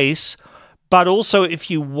space, but also if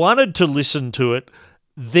you wanted to listen to it,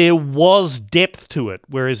 there was depth to it.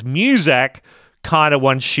 Whereas Muzak, kind of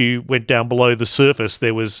once you went down below the surface,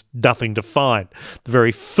 there was nothing to find. The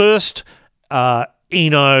very first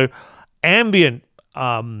Eno ambient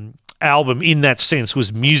album in that sense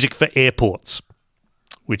was Music for Airports,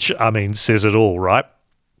 which, I mean, says it all, right?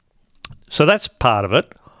 So that's part of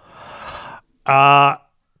it.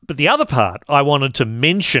 But the other part I wanted to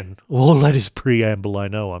mention, all that is preamble, I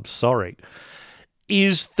know, I'm sorry,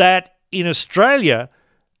 is that in Australia,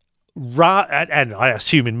 and I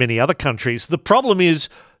assume in many other countries, the problem is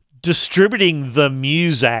distributing the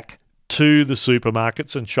Muzak to the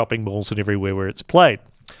supermarkets and shopping malls and everywhere where it's played.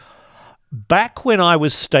 Back when I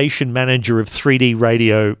was station manager of 3D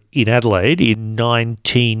Radio in Adelaide in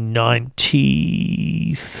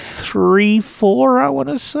 1993-4, I want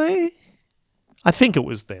to say. I think it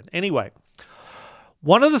was then. Anyway,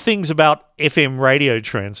 one of the things about FM radio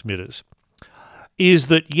transmitters is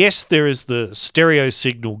that, yes, there is the stereo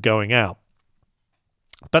signal going out,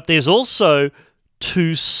 but there's also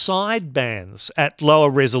two sidebands at lower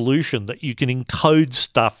resolution that you can encode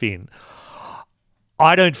stuff in.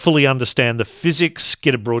 I don't fully understand the physics,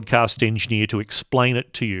 get a broadcast engineer to explain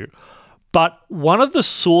it to you. But one of the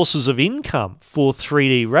sources of income for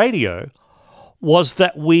 3D radio was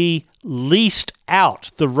that we leased out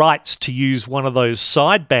the rights to use one of those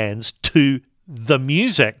sidebands to the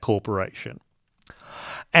Muzak Corporation.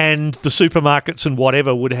 And the supermarkets and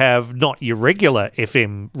whatever would have not your regular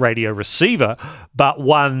FM radio receiver, but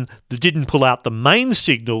one that didn't pull out the main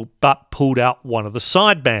signal, but pulled out one of the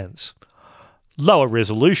sidebands. Lower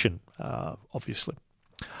resolution, obviously.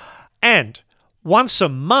 And once a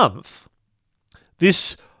month,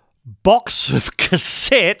 this box of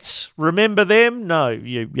cassettes, remember them? No,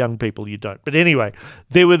 you young people, you don't. But anyway,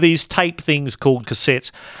 there were these tape things called cassettes,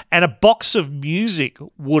 and a box of music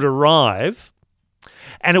would arrive,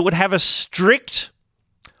 and it would have a strict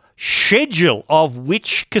schedule of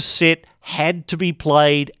which cassette had to be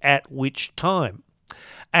played at which time.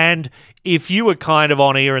 And if you were kind of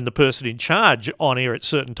on air and the person in charge on air at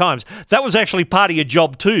certain times, that was actually part of your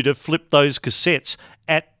job too, to flip those cassettes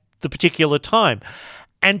at the particular time.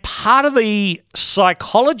 And part of the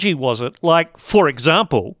psychology was it, like, for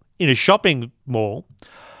example, in a shopping mall,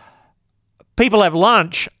 people have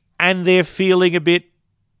lunch and they're feeling a bit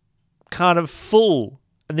kind of full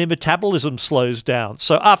and their metabolism slows down.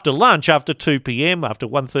 So after lunch, after 2 p.m., after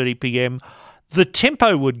 1:30 p.m., the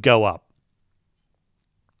tempo would go up,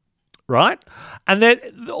 right? And that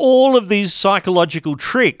all of these psychological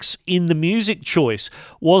tricks in the music choice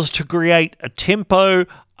was to create a tempo,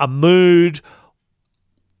 a mood,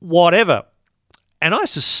 whatever. And I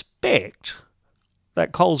suspect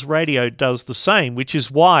that Coles Radio does the same, which is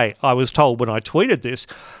why I was told when I tweeted this,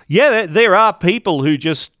 yeah, there are people who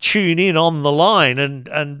just tune in on the line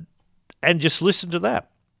and just listen to that.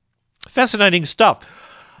 Fascinating stuff.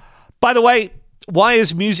 By the way, why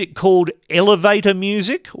is music called elevator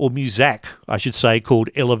music, or Muzak, I should say, called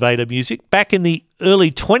elevator music? Back in the early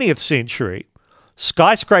 20th century,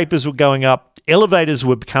 skyscrapers were going up, elevators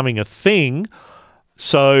were becoming a thing,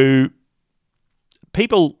 so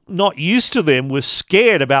people not used to them were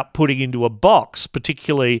scared about putting into a box,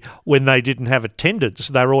 particularly when they didn't have attendants.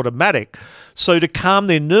 They were automatic. So to calm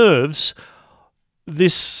their nerves,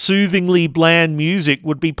 this soothingly bland music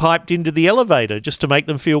would be piped into the elevator just to make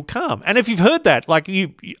them feel calm. And if you've heard that, like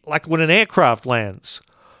when an aircraft lands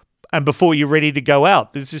and before you're ready to go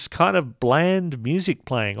out, there's this kind of bland music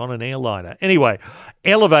playing on an airliner. Anyway,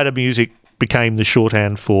 elevator music became the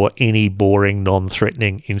shorthand for any boring,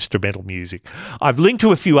 non-threatening instrumental music. I've linked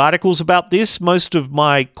to a few articles about this. Most of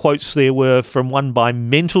my quotes there were from one by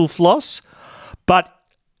Mental Floss. But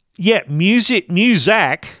yeah,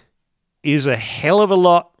 Muzak is a hell of a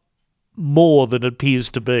lot more than it appears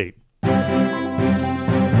to be.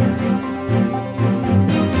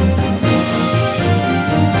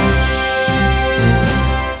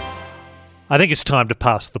 I think it's time to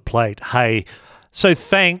pass the plate. Hey, so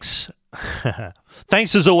thanks.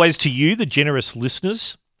 Thanks as always to you, the generous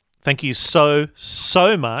listeners. Thank you so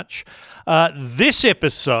much. This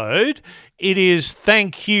episode, it is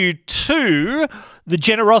thank you to the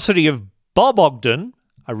generosity of Bob Ogden,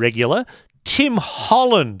 a regular, Tim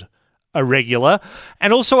Holland, a regular,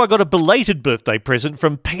 and also I got a belated birthday present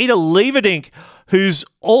from Peter Leaverdink, who's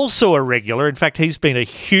also a regular. In fact, he's been a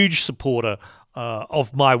huge supporter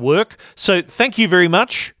of my work. So thank you very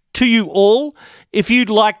much to you all. If you'd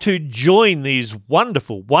like to join these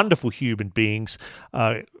wonderful, wonderful human beings,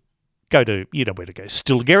 go to, you know where to go,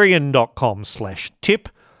 stilgherrian.com/tip.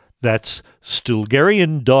 That's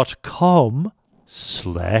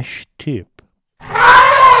stilgherrian.com/tip.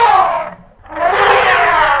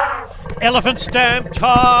 Elephant stamp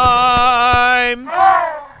time!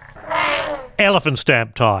 Elephant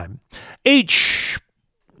stamp time. Each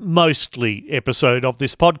mostly episode of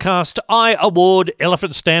this podcast, I award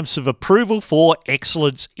elephant stamps of approval for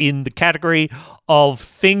excellence in the category of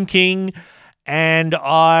thinking. And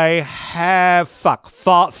I have,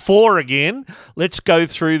 four again. Let's go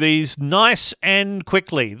through these nice and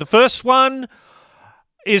quickly. The first one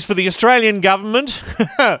is for the Australian government.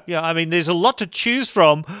 Yeah, I mean, there's a lot to choose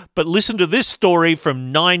from, but listen to this story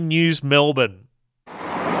from 9 News Melbourne.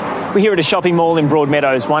 We're here at a shopping mall in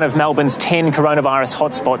Broadmeadows, one of Melbourne's 10 coronavirus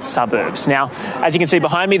hotspot suburbs. Now, as you can see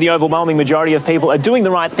behind me, the overwhelming majority of people are doing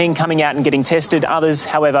the right thing, coming out and getting tested. Others,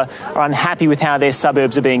 however, are unhappy with how their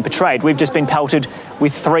suburbs are being portrayed. We've just been pelted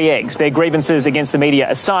with 3 eggs. Their grievances against the media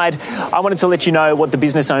aside, I wanted to let you know what the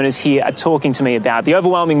business owners here are talking to me about. The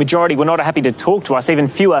overwhelming majority were not happy to talk to us, even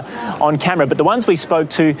fewer on camera. But the ones we spoke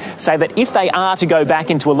to say that if they are to go back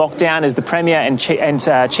into a lockdown, as the Premier and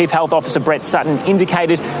Chief Health Officer Brett Sutton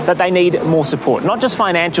indicated, that they need more support. Not just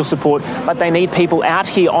financial support, but they need people out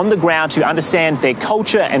here on the ground to understand their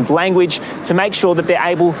culture and language to make sure that they're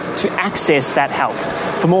able to access that help.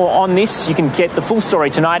 For more on this, you can get the full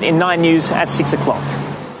story tonight in 9 News at 6 o'clock.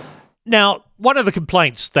 Now, one of the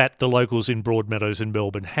complaints that the locals in Broadmeadows in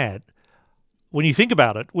Melbourne had, when you think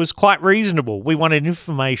about it, was quite reasonable. We wanted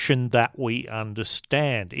information that we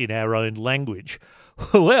understand in our own language.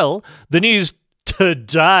 Well, the news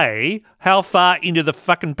today, how far into the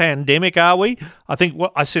fucking pandemic are we? I think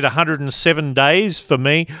what I said 107 days for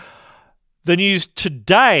me. The news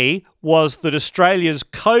today was that Australia's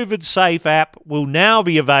COVID Safe app will now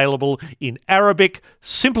be available in Arabic,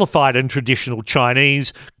 simplified and traditional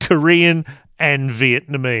Chinese, Korean and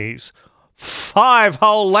Vietnamese. 5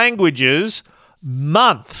 whole languages,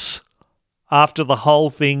 months after the whole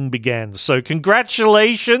thing began. So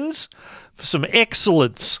congratulations for some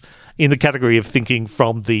excellence in the category of thinking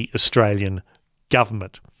from the Australian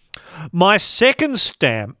government. My second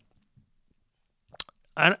stamp,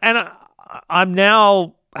 and I'm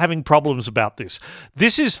now having problems about this.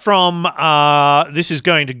 This is from, this is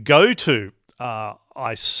going to go to,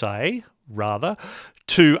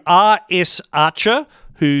 to R.S. Archer,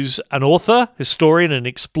 who's an author, historian, and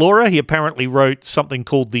explorer. He apparently wrote something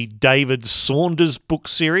called the David Saunders book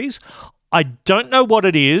series. I don't know what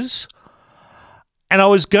it is, and I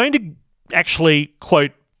was going to actually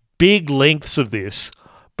quote big lengths of this,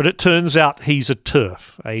 but it turns out he's a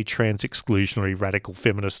TERF, a trans-exclusionary radical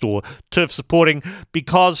feminist, or TERF supporting,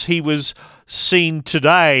 because he was seen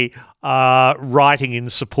today writing in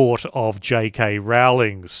support of J.K.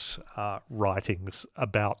 Rowling's writings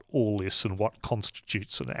about all this and what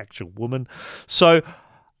constitutes an actual woman. So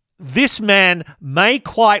this man may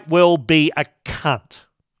quite well be a cunt.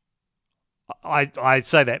 I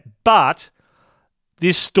say that, but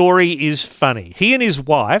this story is funny. He and his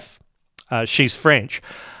wife, she's French,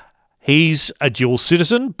 he's a dual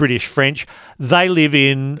citizen, British-French. They live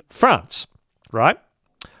in France, right?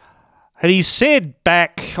 And he said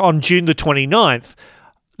back on June the 29th,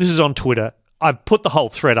 this is on Twitter, I've put the whole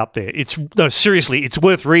thread up there. Seriously, it's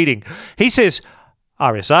worth reading. He says,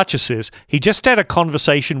 R.S. Archer says, he just had a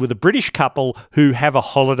conversation with a British couple who have a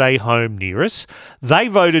holiday home near us. They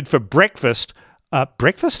voted for Brexit,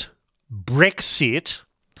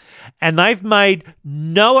 and they've made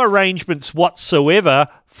no arrangements whatsoever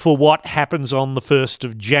for what happens on the 1st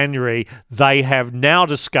of January. They have now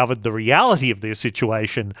discovered the reality of their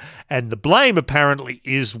situation, and the blame apparently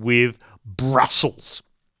is with Brussels.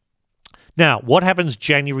 Now, what happens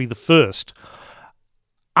January the 1st?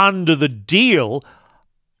 Under the deal,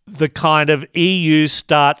 the kind of EU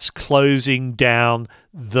starts closing down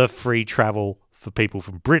the free travel for people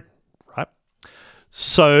from Britain, right?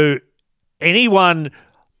 So anyone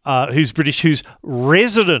who's British, who's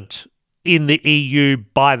resident in the EU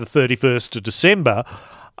by the 31st of December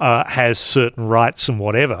has certain rights and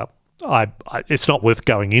whatever. It's not worth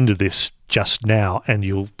going into this just now, and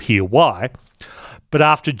you'll hear why. But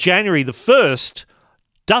after January the 1st,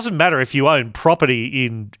 doesn't matter if you own property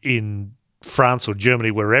in France or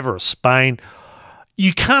Germany, wherever, or Spain,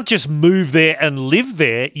 you can't just move there and live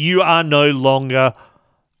there. You are no longer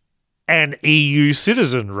an EU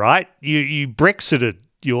citizen, right? You Brexited.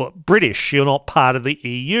 You're British. You're not part of the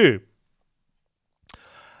EU.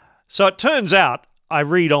 So it turns out, I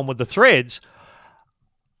read on with the threads,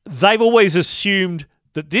 they've always assumed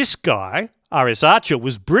that this guy, R.S. Archer,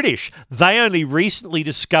 was British. They only recently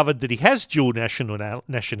discovered that he has dual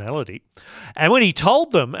nationality. And when he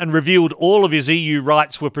told them and revealed all of his EU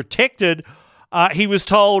rights were protected, he was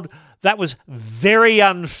told that was very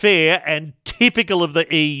unfair and typical of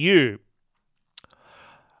the EU.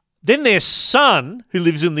 Then their son, who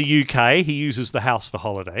lives in the UK, he uses the house for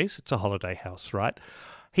holidays. It's a holiday house, right?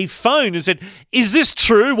 He phoned and said, "Is this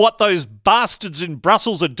true, what those bastards in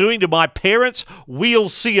Brussels are doing to my parents? We'll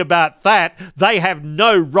see about that. They have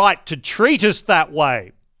no right to treat us that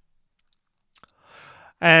way."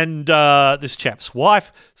 And this chap's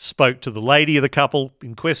wife spoke to the lady of the couple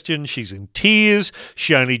in question. She's in tears.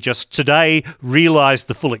 She only just today realised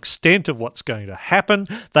the full extent of what's going to happen.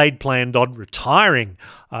 They'd planned on retiring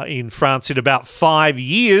in France in about 5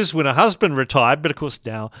 years when her husband retired, but of course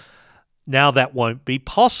now that won't be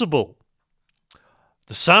possible.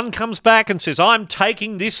 The son comes back and says, "I'm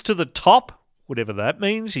taking this to the top," whatever that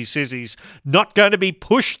means. He says he's not going to be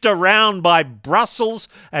pushed around by Brussels,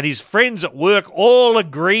 and his friends at work all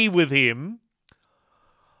agree with him.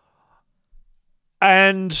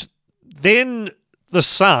 And then the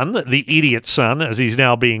son, the idiot son, as he's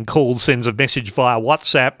now being called, sends a message via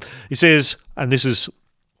WhatsApp. He says, and this is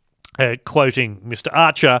quoting Mr.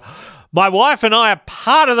 Archer, "My wife and I are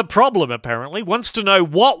part of the problem, apparently. Wants to know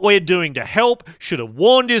what we're doing to help. Should have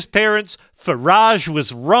warned his parents. Farage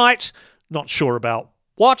was right. Not sure about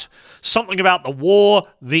what. Something about the war,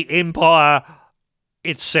 the empire,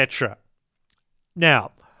 etc."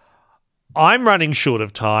 Now, I'm running short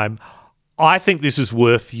of time. I think this is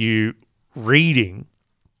worth you reading.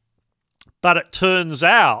 But it turns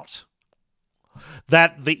out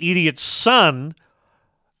that the idiot's son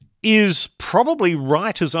is probably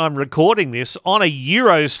right as I'm recording this on a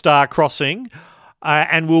Eurostar crossing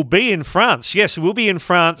and will be in France. Yes, we'll be in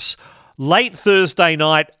France late Thursday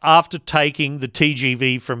night after taking the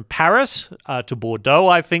TGV from Paris to Bordeaux,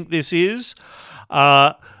 I think this is.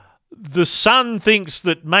 The son thinks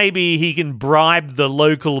that maybe he can bribe the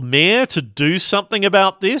local mayor to do something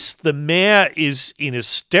about this. The mayor is in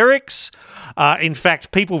hysterics. In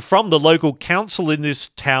fact, people from the local council in this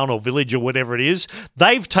town or village or whatever it is,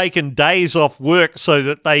 they've taken days off work so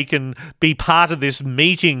that they can be part of this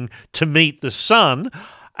meeting to meet the son.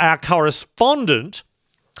 Our correspondent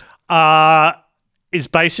is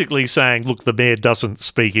basically saying, look, the mayor doesn't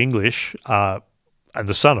speak English. and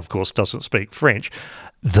the son, of course, doesn't speak French.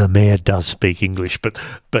 The mayor does speak English,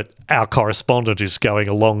 but our correspondent is going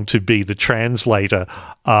along to be the translator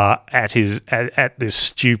at this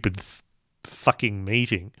stupid fucking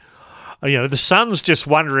meeting. The son's just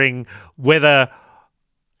wondering whether,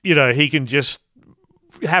 he can just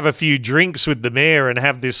have a few drinks with the mayor and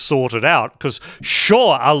have this sorted out. Because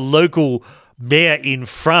sure, a local mayor in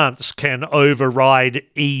France can override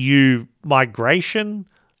EU migration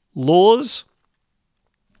laws.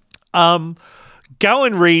 Go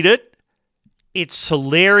and read it. It's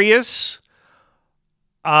hilarious.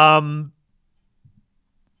 Yeah.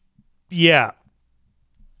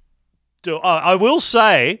 I will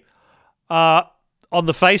say on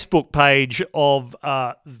the Facebook page of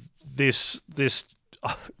this.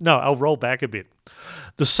 No, I'll roll back a bit.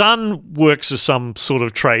 The son works as some sort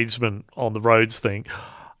of tradesman on the roads thing.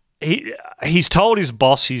 He's told his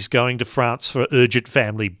boss he's going to France for urgent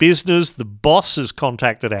family business. The boss has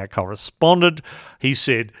contacted our correspondent. He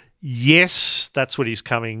said, yes, that's what he's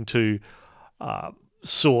coming to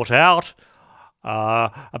sort out.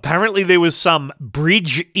 Apparently there was some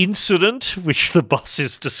bridge incident, which the boss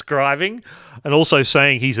is describing, and also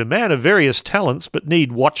saying he's a man of various talents but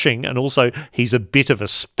need watching, and also he's a bit of a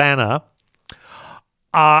spanner.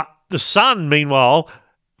 The son, meanwhile,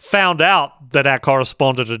 found out that our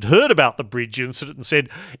correspondent had heard about the bridge incident and said,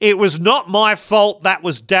 it was not my fault, that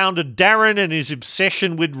was down to Darren and his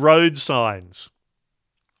obsession with road signs.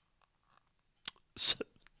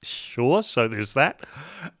 Sure, so there's that.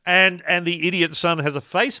 And the idiot son has a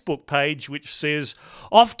Facebook page which says,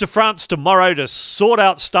 off to France tomorrow to sort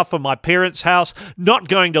out stuff for my parents' house, not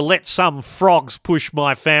going to let some frogs push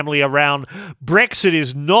my family around. Brexit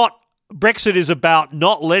is about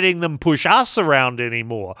not letting them push us around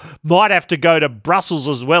anymore. Might have to go to Brussels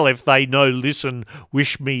as well if they no listen,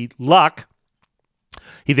 wish me luck.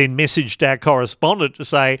 He then messaged our correspondent to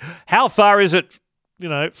say, how far is it,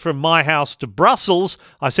 from my house to Brussels?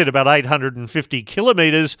 I said about 850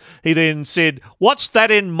 kilometres. He then said, what's that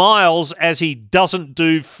in miles, as he doesn't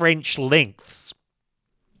do French lengths?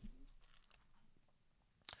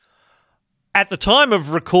 At the time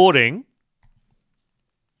of recording,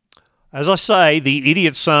 as I say, the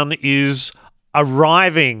idiot son is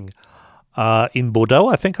arriving in Bordeaux,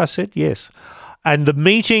 I think I said, yes. And the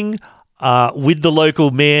meeting with the local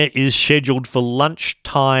mayor is scheduled for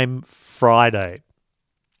lunchtime Friday.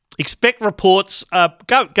 Expect reports.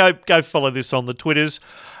 Go follow this on the Twitters.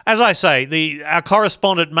 As I say, our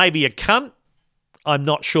correspondent may be a cunt. I'm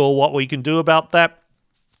not sure what we can do about that.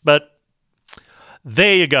 But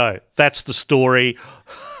there you go. That's the story.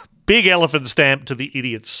 Big elephant stamp to the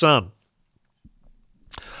idiot's son.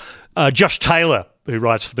 Josh Taylor, who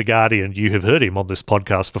writes for The Guardian, you have heard him on this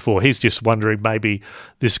podcast before. He's just wondering maybe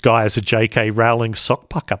this guy is a J.K. Rowling sock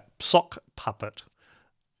puppet.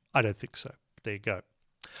 I don't think so. There you go.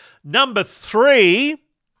 Number 3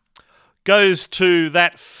 goes to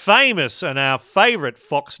that famous and our favourite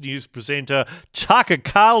Fox News presenter, Tucker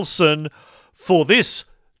Carlson, for this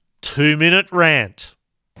 2-minute rant.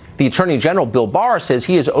 The Attorney General, Bill Barr, says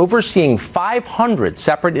he is overseeing 500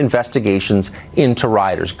 separate investigations into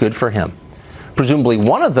rioters. Good for him. Presumably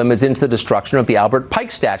one of them is into the destruction of the Albert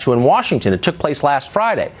Pike statue in Washington. It took place last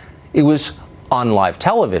Friday. It was on live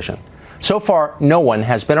television. So far, no one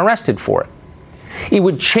has been arrested for it. It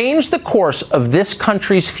would change the course of this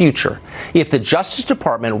country's future if the Justice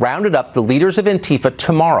Department rounded up the leaders of Antifa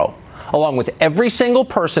tomorrow, along with every single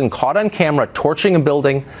person caught on camera torching a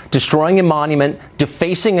building, destroying a monument,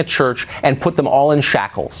 defacing a church, and put them all in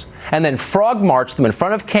shackles, and then frog marched them in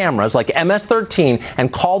front of cameras like MS-13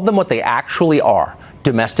 and called them what they actually are,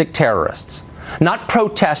 domestic terrorists. Not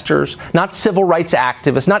protesters, not civil rights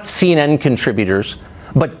activists, not CNN contributors,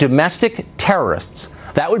 but domestic terrorists.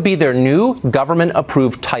 That would be their new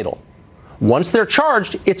government-approved title. Once they're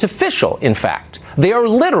charged, it's official, in fact. They are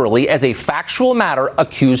literally, as a factual matter,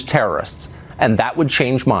 accused terrorists. And that would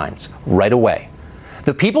change minds right away.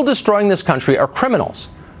 The people destroying this country are criminals.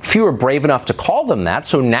 Few are brave enough to call them that,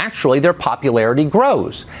 so naturally their popularity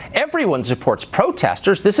grows. Everyone supports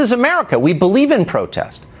protesters. This is America. We believe in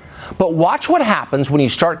protest. But watch what happens when you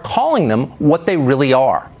start calling them what they really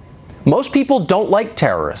are. Most people don't like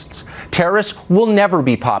terrorists. Terrorists will never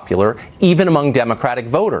be popular, even among Democratic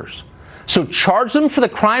voters. So charge them for the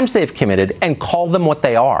crimes they've committed and call them what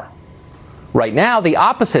they are. Right now, the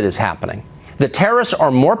opposite is happening. The terrorists are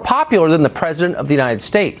more popular than the President of the United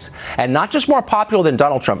States. And not just more popular than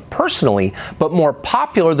Donald Trump personally, but more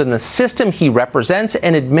popular than the system he represents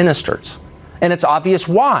and administers. And it's obvious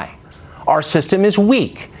why. Our system is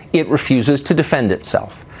weak. It refuses to defend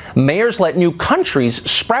itself. Mayors let new countries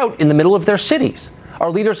sprout in the middle of their cities. Our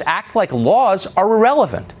leaders act like laws are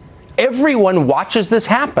irrelevant. Everyone watches this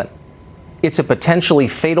happen. It's a potentially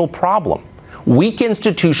fatal problem. Weak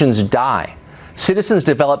institutions die. Citizens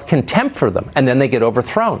develop contempt for them, and then they get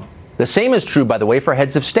overthrown. The same is true, by the way, for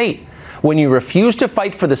heads of state. When you refuse to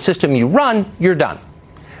fight for the system you run, you're done.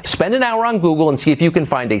 Spend an hour on Google and see if you can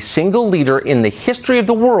find a single leader in the history of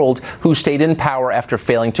the world who stayed in power after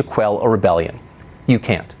failing to quell a rebellion. You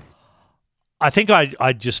can't. I think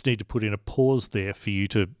I just need to put in a pause there for you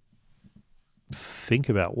to think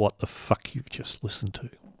about what the fuck you've just listened to.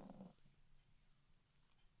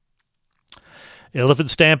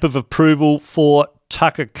 Elephant stamp of approval for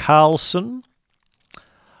Tucker Carlson.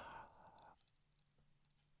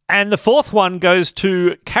 And the fourth one goes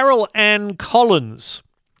to Carol Ann Collins,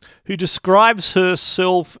 who describes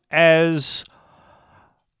herself as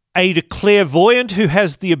a clairvoyant who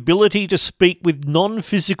has the ability to speak with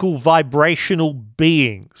non-physical vibrational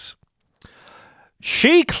beings.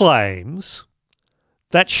 She claims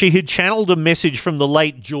that she had channeled a message from the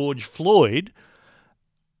late George Floyd.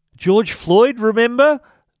 George Floyd, remember?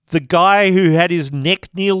 The guy who had his neck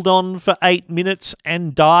kneeled on for 8 minutes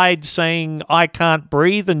and died saying, "I can't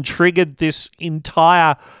breathe," and triggered this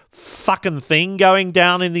entire fucking thing going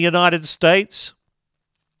down in the United States.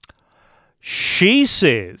 She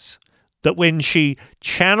says that when she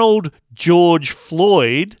channeled George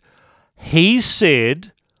Floyd, he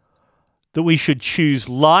said that we should choose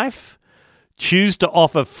life, choose to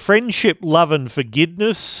offer friendship, love and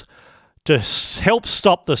forgiveness to help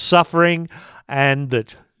stop the suffering, and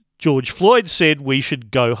that George Floyd said we should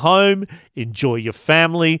go home, enjoy your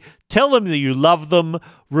family, tell them that you love them,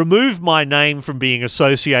 remove my name from being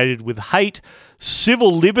associated with hate.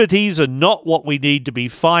 Civil liberties are not what we need to be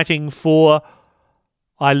fighting for.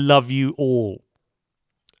 I love you all.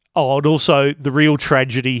 Oh, and also the real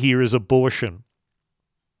tragedy here is abortion.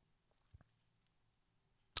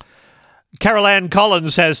 Carol Ann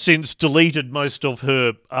Collins has since deleted most of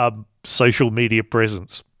her social media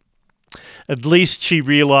presence. At least she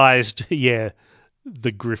realised, the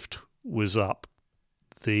grift was up.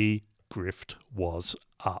 The grift was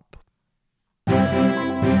up.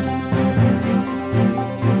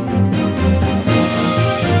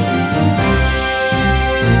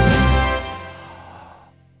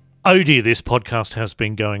 Oh dear, this podcast has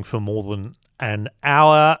been going for more than an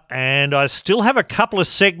hour, and I still have a couple of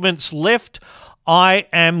segments left. I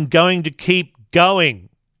am going to keep going,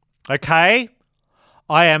 okay?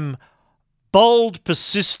 I am bold,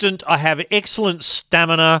 persistent, I have excellent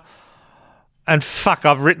stamina, and fuck,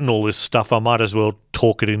 I've written all this stuff. I might as well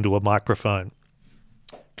talk it into a microphone.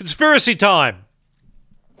 Conspiracy time.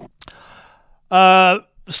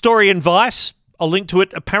 Story in Vice. I'll link to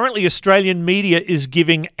it. Apparently, Australian media is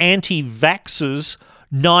giving anti-vaxxers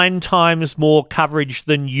 9 times more coverage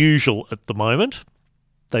than usual at the moment.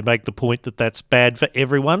 They make the point that that's bad for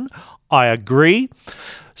everyone. I agree.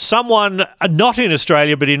 Someone, not in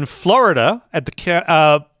Australia, but in Florida, at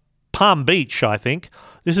the Palm Beach, I think.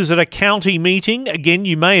 This is at a county meeting. Again,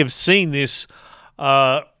 you may have seen this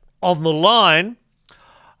on the line.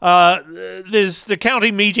 There's the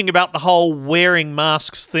county meeting about the whole wearing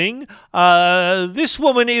masks thing. This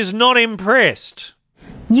woman is not impressed.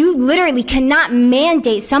 You literally cannot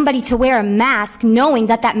mandate somebody to wear a mask knowing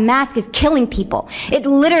that that mask is killing people. It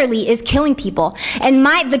literally is killing people. And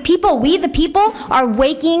we the people are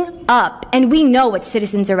waking up, and we know what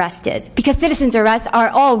citizen's arrest is, because citizen's arrests are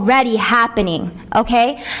already happening,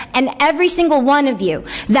 okay? And every single one of you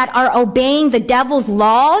that are obeying the devil's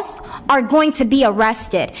laws are going to be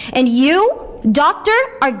arrested. And you, doctor,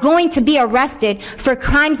 are going to be arrested for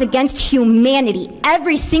crimes against humanity.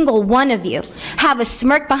 Every single one of you have a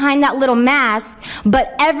smirk behind that little mask,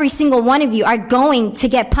 but every single one of you are going to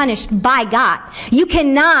get punished by God. You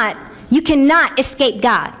cannot escape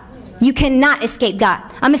God. You cannot escape God.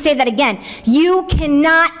 I'm going to say that again. You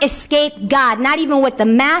cannot escape God, not even with the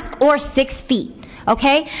mask or 6 feet.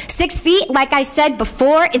 Okay? 6 feet, like I said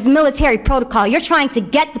before, is military protocol. You're trying to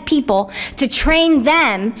get the people to train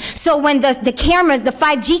them so when the cameras, the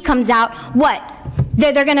 5G comes out, what?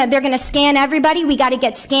 They're gonna scan everybody. We gotta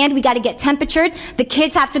get scanned. We gotta get temperatured. The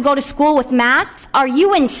kids have to go to school with masks. Are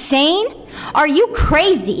you insane? Are you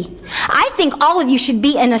crazy? I think all of you should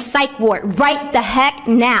be in a psych ward right the heck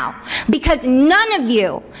now, because none of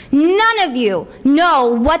you know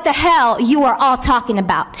what the hell you are all talking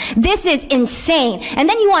about. This is insane. And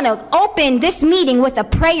then you want to open this meeting with a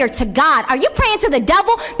prayer to God. Are you praying to the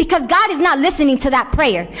devil? Because God is not listening to that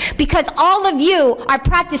prayer, because all of you are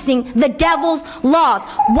practicing the devil's laws.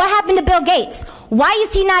 What happened to Bill Gates? Why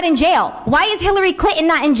is he not in jail? Why is Hillary Clinton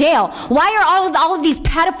not in jail? Why are all of these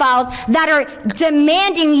pedophiles that are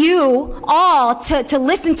demanding you all to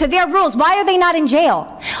listen to their rules? Why are they not in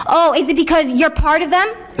jail? Oh, is it because you're part of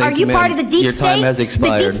them? Are you part of the deep Your state? time has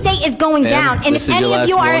expired. The deep state is going Ma'am, down. And this if is your any of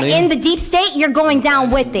you last are warning. in the deep state, you're going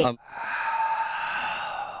down with it.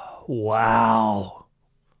 Wow.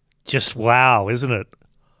 Just wow, isn't it?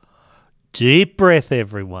 Deep breath,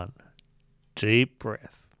 everyone. Deep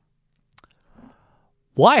breath.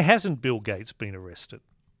 Why hasn't Bill Gates been arrested?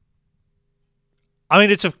 I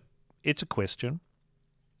mean, it's a question.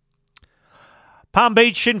 Palm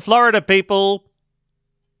Beach in Florida, people.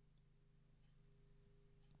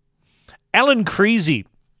 Alan Creasy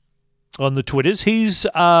on the Twitters. He's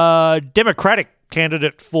a Democratic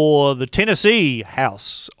candidate for the Tennessee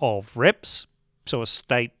House of Reps, so a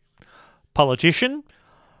state politician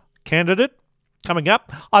candidate coming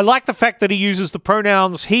up. I like the fact that he uses the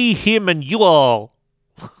pronouns he, him, and you all.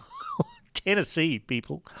 Tennessee,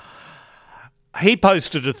 people. He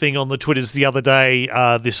posted a thing on the Twitters the other day.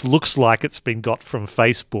 This looks like it's been got from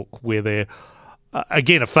Facebook, where they're,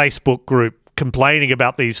 again, a Facebook group complaining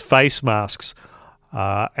about these face masks.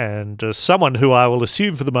 And someone who I will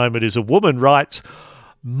assume for the moment is a woman writes,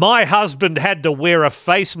 "My husband had to wear a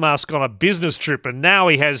face mask on a business trip and now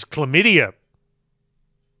he has chlamydia."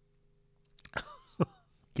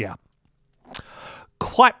 Yeah.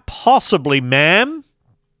 Quite possibly, ma'am,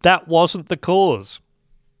 that wasn't the cause.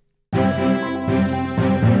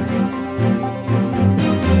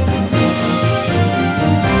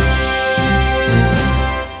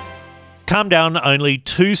 Calm down, only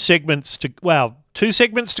two segments to go,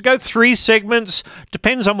 3 segments.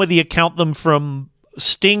 Depends on whether you count them from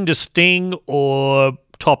sting to sting or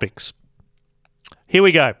topics. Here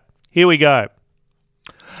we go.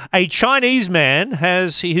 A Chinese man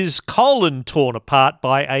has his colon torn apart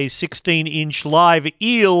by a 16-inch live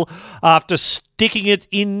eel after sticking it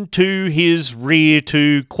into his rear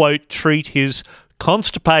to, quote, treat his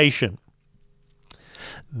constipation.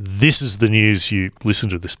 This is the news you listen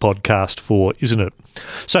to this podcast for, isn't it?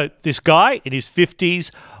 So this guy in his 50s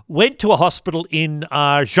went to a hospital in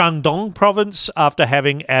Shandong province after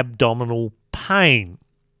having abdominal pain.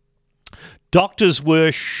 Doctors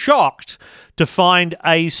were shocked to find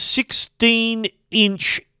a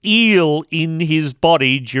 16-inch eel in his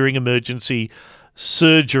body during emergency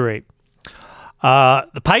surgery.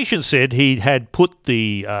 The patient said he had put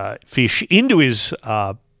the fish into his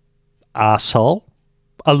arsehole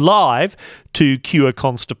alive to cure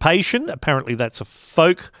constipation. Apparently that's a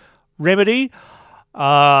folk remedy,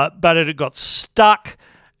 but it had got stuck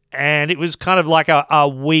and it was kind of like a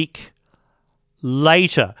week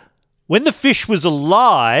later. When the fish was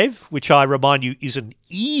alive, which I remind you is an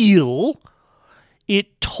eel,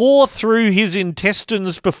 it tore through his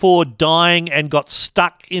intestines before dying and got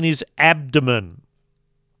stuck in his abdomen.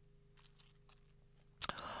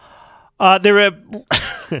 There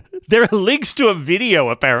are links to a video,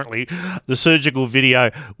 apparently, the surgical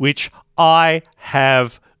video, which I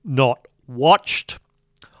have not watched.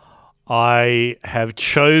 I have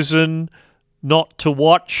chosen not to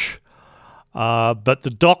watch. But the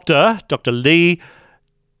doctor, Dr. Lee,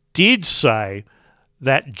 did say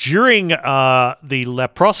that during the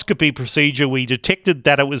laparoscopy procedure, we detected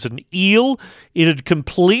that it was an eel. It had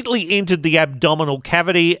completely entered the abdominal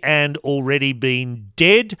cavity and already been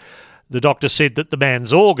dead. The doctor said that the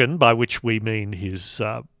man's organ, by which we mean his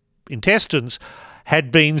intestines,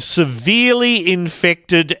 had been severely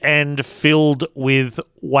infected and filled with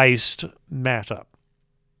waste matter.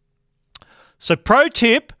 So pro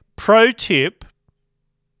tip,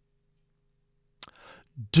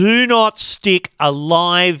 do not stick a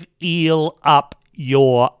live eel up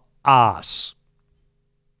your ass.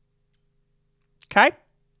 Okay?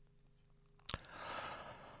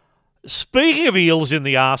 Speaking of eels in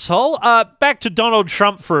the arsehole, back to Donald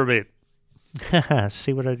Trump for a bit.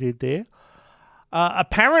 See what I did there?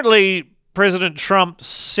 Apparently, President Trump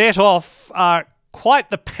set off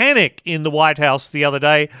quite the panic in the White House the other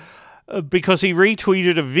day because he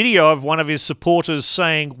retweeted a video of one of his supporters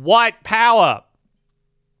saying, "White power."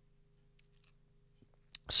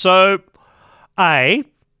 So,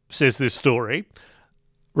 says this story,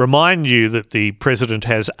 remind you that the president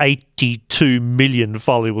has 82 million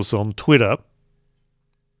followers on Twitter.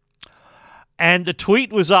 And the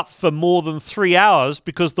tweet was up for more than 3 hours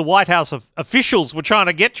because the White House officials were trying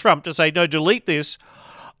to get Trump to say, no, delete this.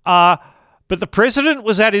 But the president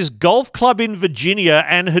was at his golf club in Virginia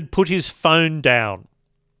and had put his phone down.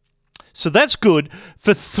 So that's good.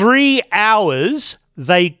 For 3 hours,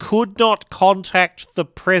 they could not contact the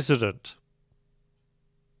president.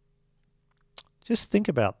 Just think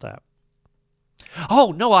about that.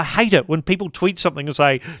 Oh, no, I hate it when people tweet something and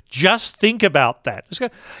say, just think about that. Just go,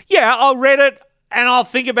 yeah, I'll read it and I'll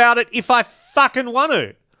think about it if I fucking want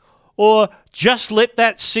to. Or just let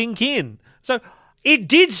that sink in. So it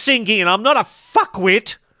did sink in. I'm not a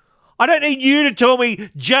fuckwit. I don't need you to tell me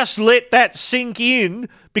just let that sink in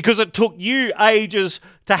because it took you ages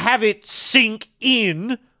to have it sink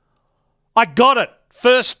in. I got it.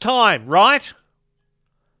 First time, right?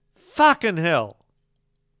 Fucking hell.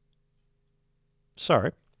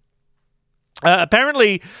 Sorry.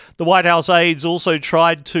 Apparently, the White House aides also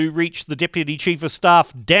tried to reach the Deputy Chief of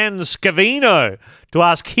Staff, Dan Scavino, to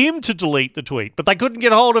ask him to delete the tweet, but they couldn't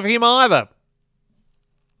get hold of him either.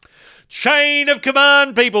 Chain of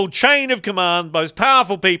command, people. Chain of command. Most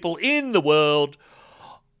powerful people in the world.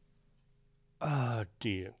 Oh,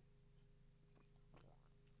 dear.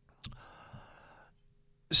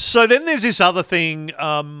 So then there's this other thing.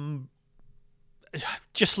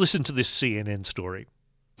 Just listen to this CNN story.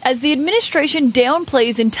 As the administration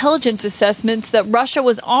downplays intelligence assessments that Russia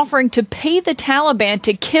was offering to pay the Taliban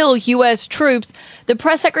to kill U.S. troops, the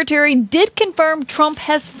press secretary did confirm Trump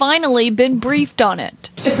has finally been briefed on it.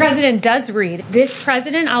 The president does read. This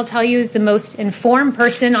president, I'll tell you, is the most informed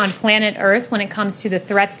person on planet Earth when it comes to the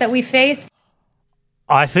threats that we face.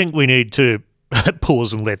 I think we need to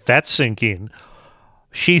pause and let that sink in.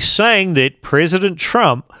 She's saying that President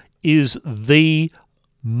Trump is the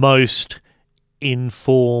most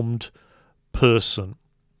informed person.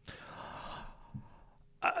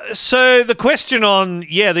 So the question on,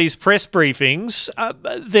 these press briefings,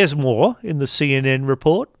 there's more in the CNN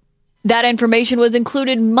report. That information was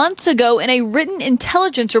included months ago in a written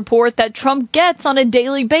intelligence report that Trump gets on a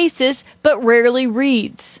daily basis but rarely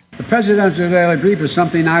reads. The presidential daily brief is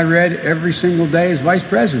something I read every single day as vice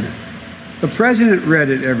president. The president read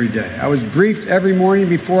it every day. I was briefed every morning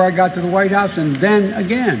before I got to the White House and then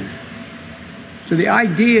again. So the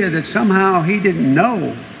idea that somehow he didn't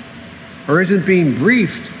know or isn't being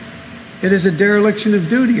briefed, it is a dereliction of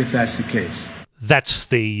duty if that's the case. That's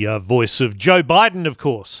the voice of Joe Biden, of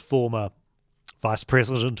course, former Vice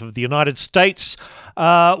President of the United States,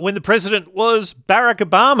 when the president was Barack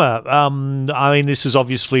Obama. This is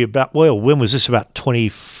obviously about, when was this? About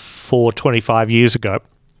 24, 25 years ago.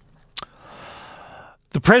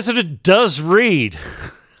 The president does read.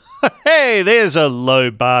 Hey, there's a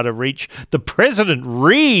low bar to reach. The president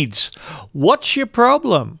reads. What's your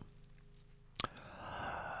problem?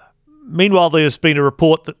 Meanwhile, there's been a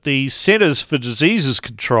report that the Centers for Disease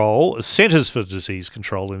Control in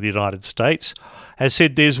the United States has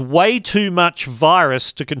said there's way too much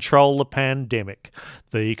virus to control the pandemic.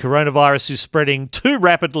 The coronavirus is spreading too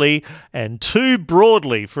rapidly and too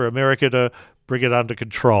broadly for America to bring it under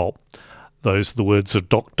control. Those are the words of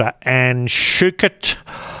Dr. Anne Schuchat,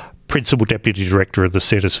 Principal Deputy Director of the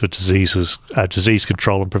Centers for Disease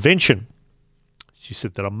Control and Prevention. She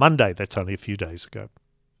said that on Monday. That's only a few days ago.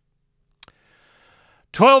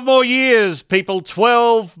 12 more years, people.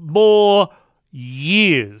 12 more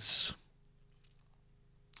years.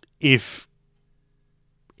 If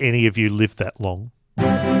any of you live that long.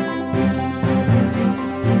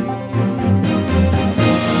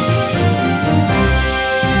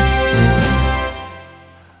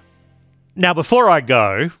 Now, before I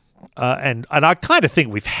go, and I kind of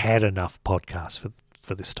think we've had enough podcasts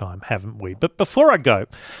for this time, haven't we? But before I go,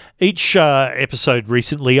 each episode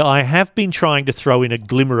recently, I have been trying to throw in a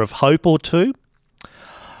glimmer of hope or two.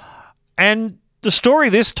 And the story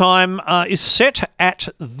this time is set at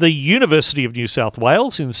the University of New South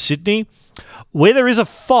Wales in Sydney, where there is a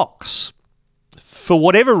fox. For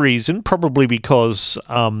whatever reason, probably because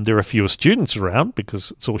there are fewer students around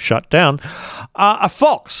because it's all shut down, a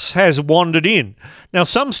fox has wandered in. Now,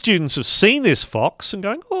 some students have seen this fox and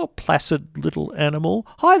going, oh, placid little animal.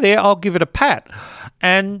 Hi there, I'll give it a pat.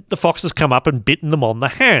 And the fox has come up and bitten them on the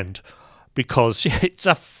hand because it's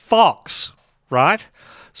a fox, right?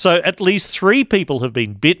 So at least 3 people have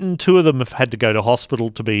been bitten. 2 of them have had to go to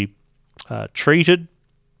hospital to be treated.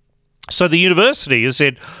 So the university has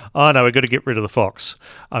said, oh no, we've got to get rid of the fox.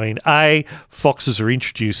 I mean, A, foxes are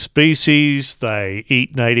introduced species, they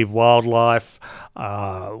eat native wildlife,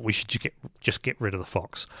 we should just get rid of the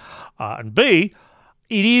fox. And B,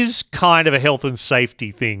 it is kind of a health and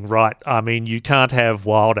safety thing, right? I mean, you can't have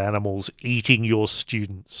wild animals eating your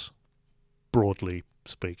students, broadly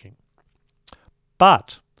speaking.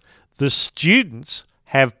 But the students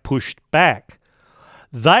have pushed back.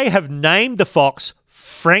 They have named the fox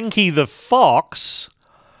Frankie the Fox,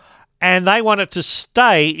 and they want it to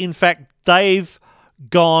stay. In fact, they've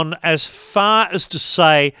gone as far as to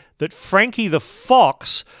say that Frankie the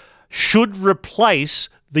Fox should replace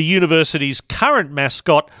the university's current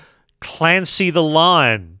mascot, Clancy the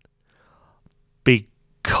Lion,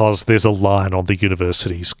 because there's a lion on the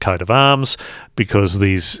university's coat of arms, because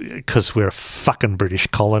we're a fucking British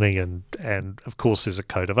colony, and of course there's a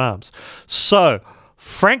coat of arms. So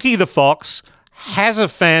Frankie the Fox has a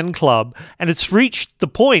fan club, and it's reached the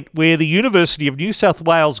point where the University of New South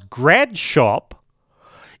Wales grad shop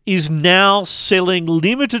is now selling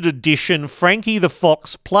limited edition Frankie the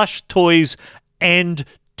Fox plush toys and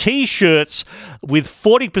T-shirts, with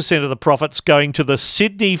 40% of the profits going to the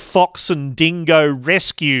Sydney Fox and Dingo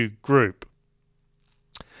Rescue Group.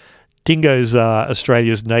 Dingoes are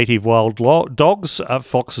Australia's native wild dogs.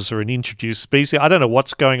 Foxes are an introduced species. I don't know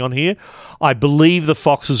what's going on here. I believe the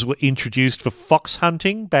foxes were introduced for fox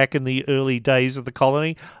hunting back in the early days of the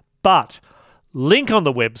colony. But link on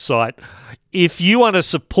the website if you want to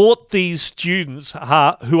support these students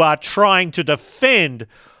who are trying to defend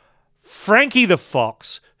Frankie the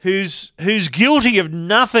Fox, who's guilty of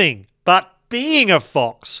nothing but being a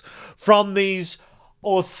fox, from these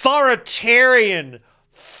authoritarian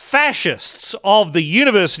fascists of the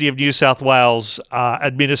University of New South Wales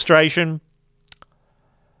administration.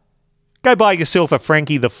 Go buy yourself a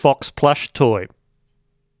Frankie the Fox plush toy.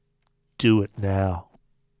 Do it now.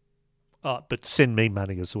 Oh, but send me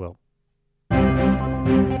money as well.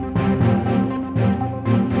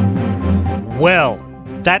 Well,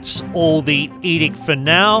 that's all the edict for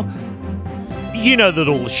now. You know that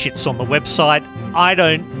all the shit's on the website. I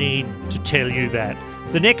don't need to tell you that.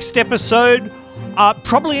 The next episode,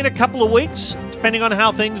 probably in a couple of weeks, depending on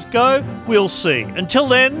how things go. We'll see. Until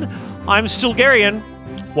then, I'm Stilgarian.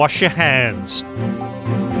 Wash your hands.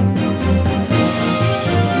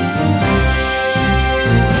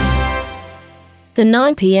 The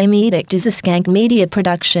 9 PM Edict is a Skank Media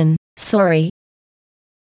production. Sorry.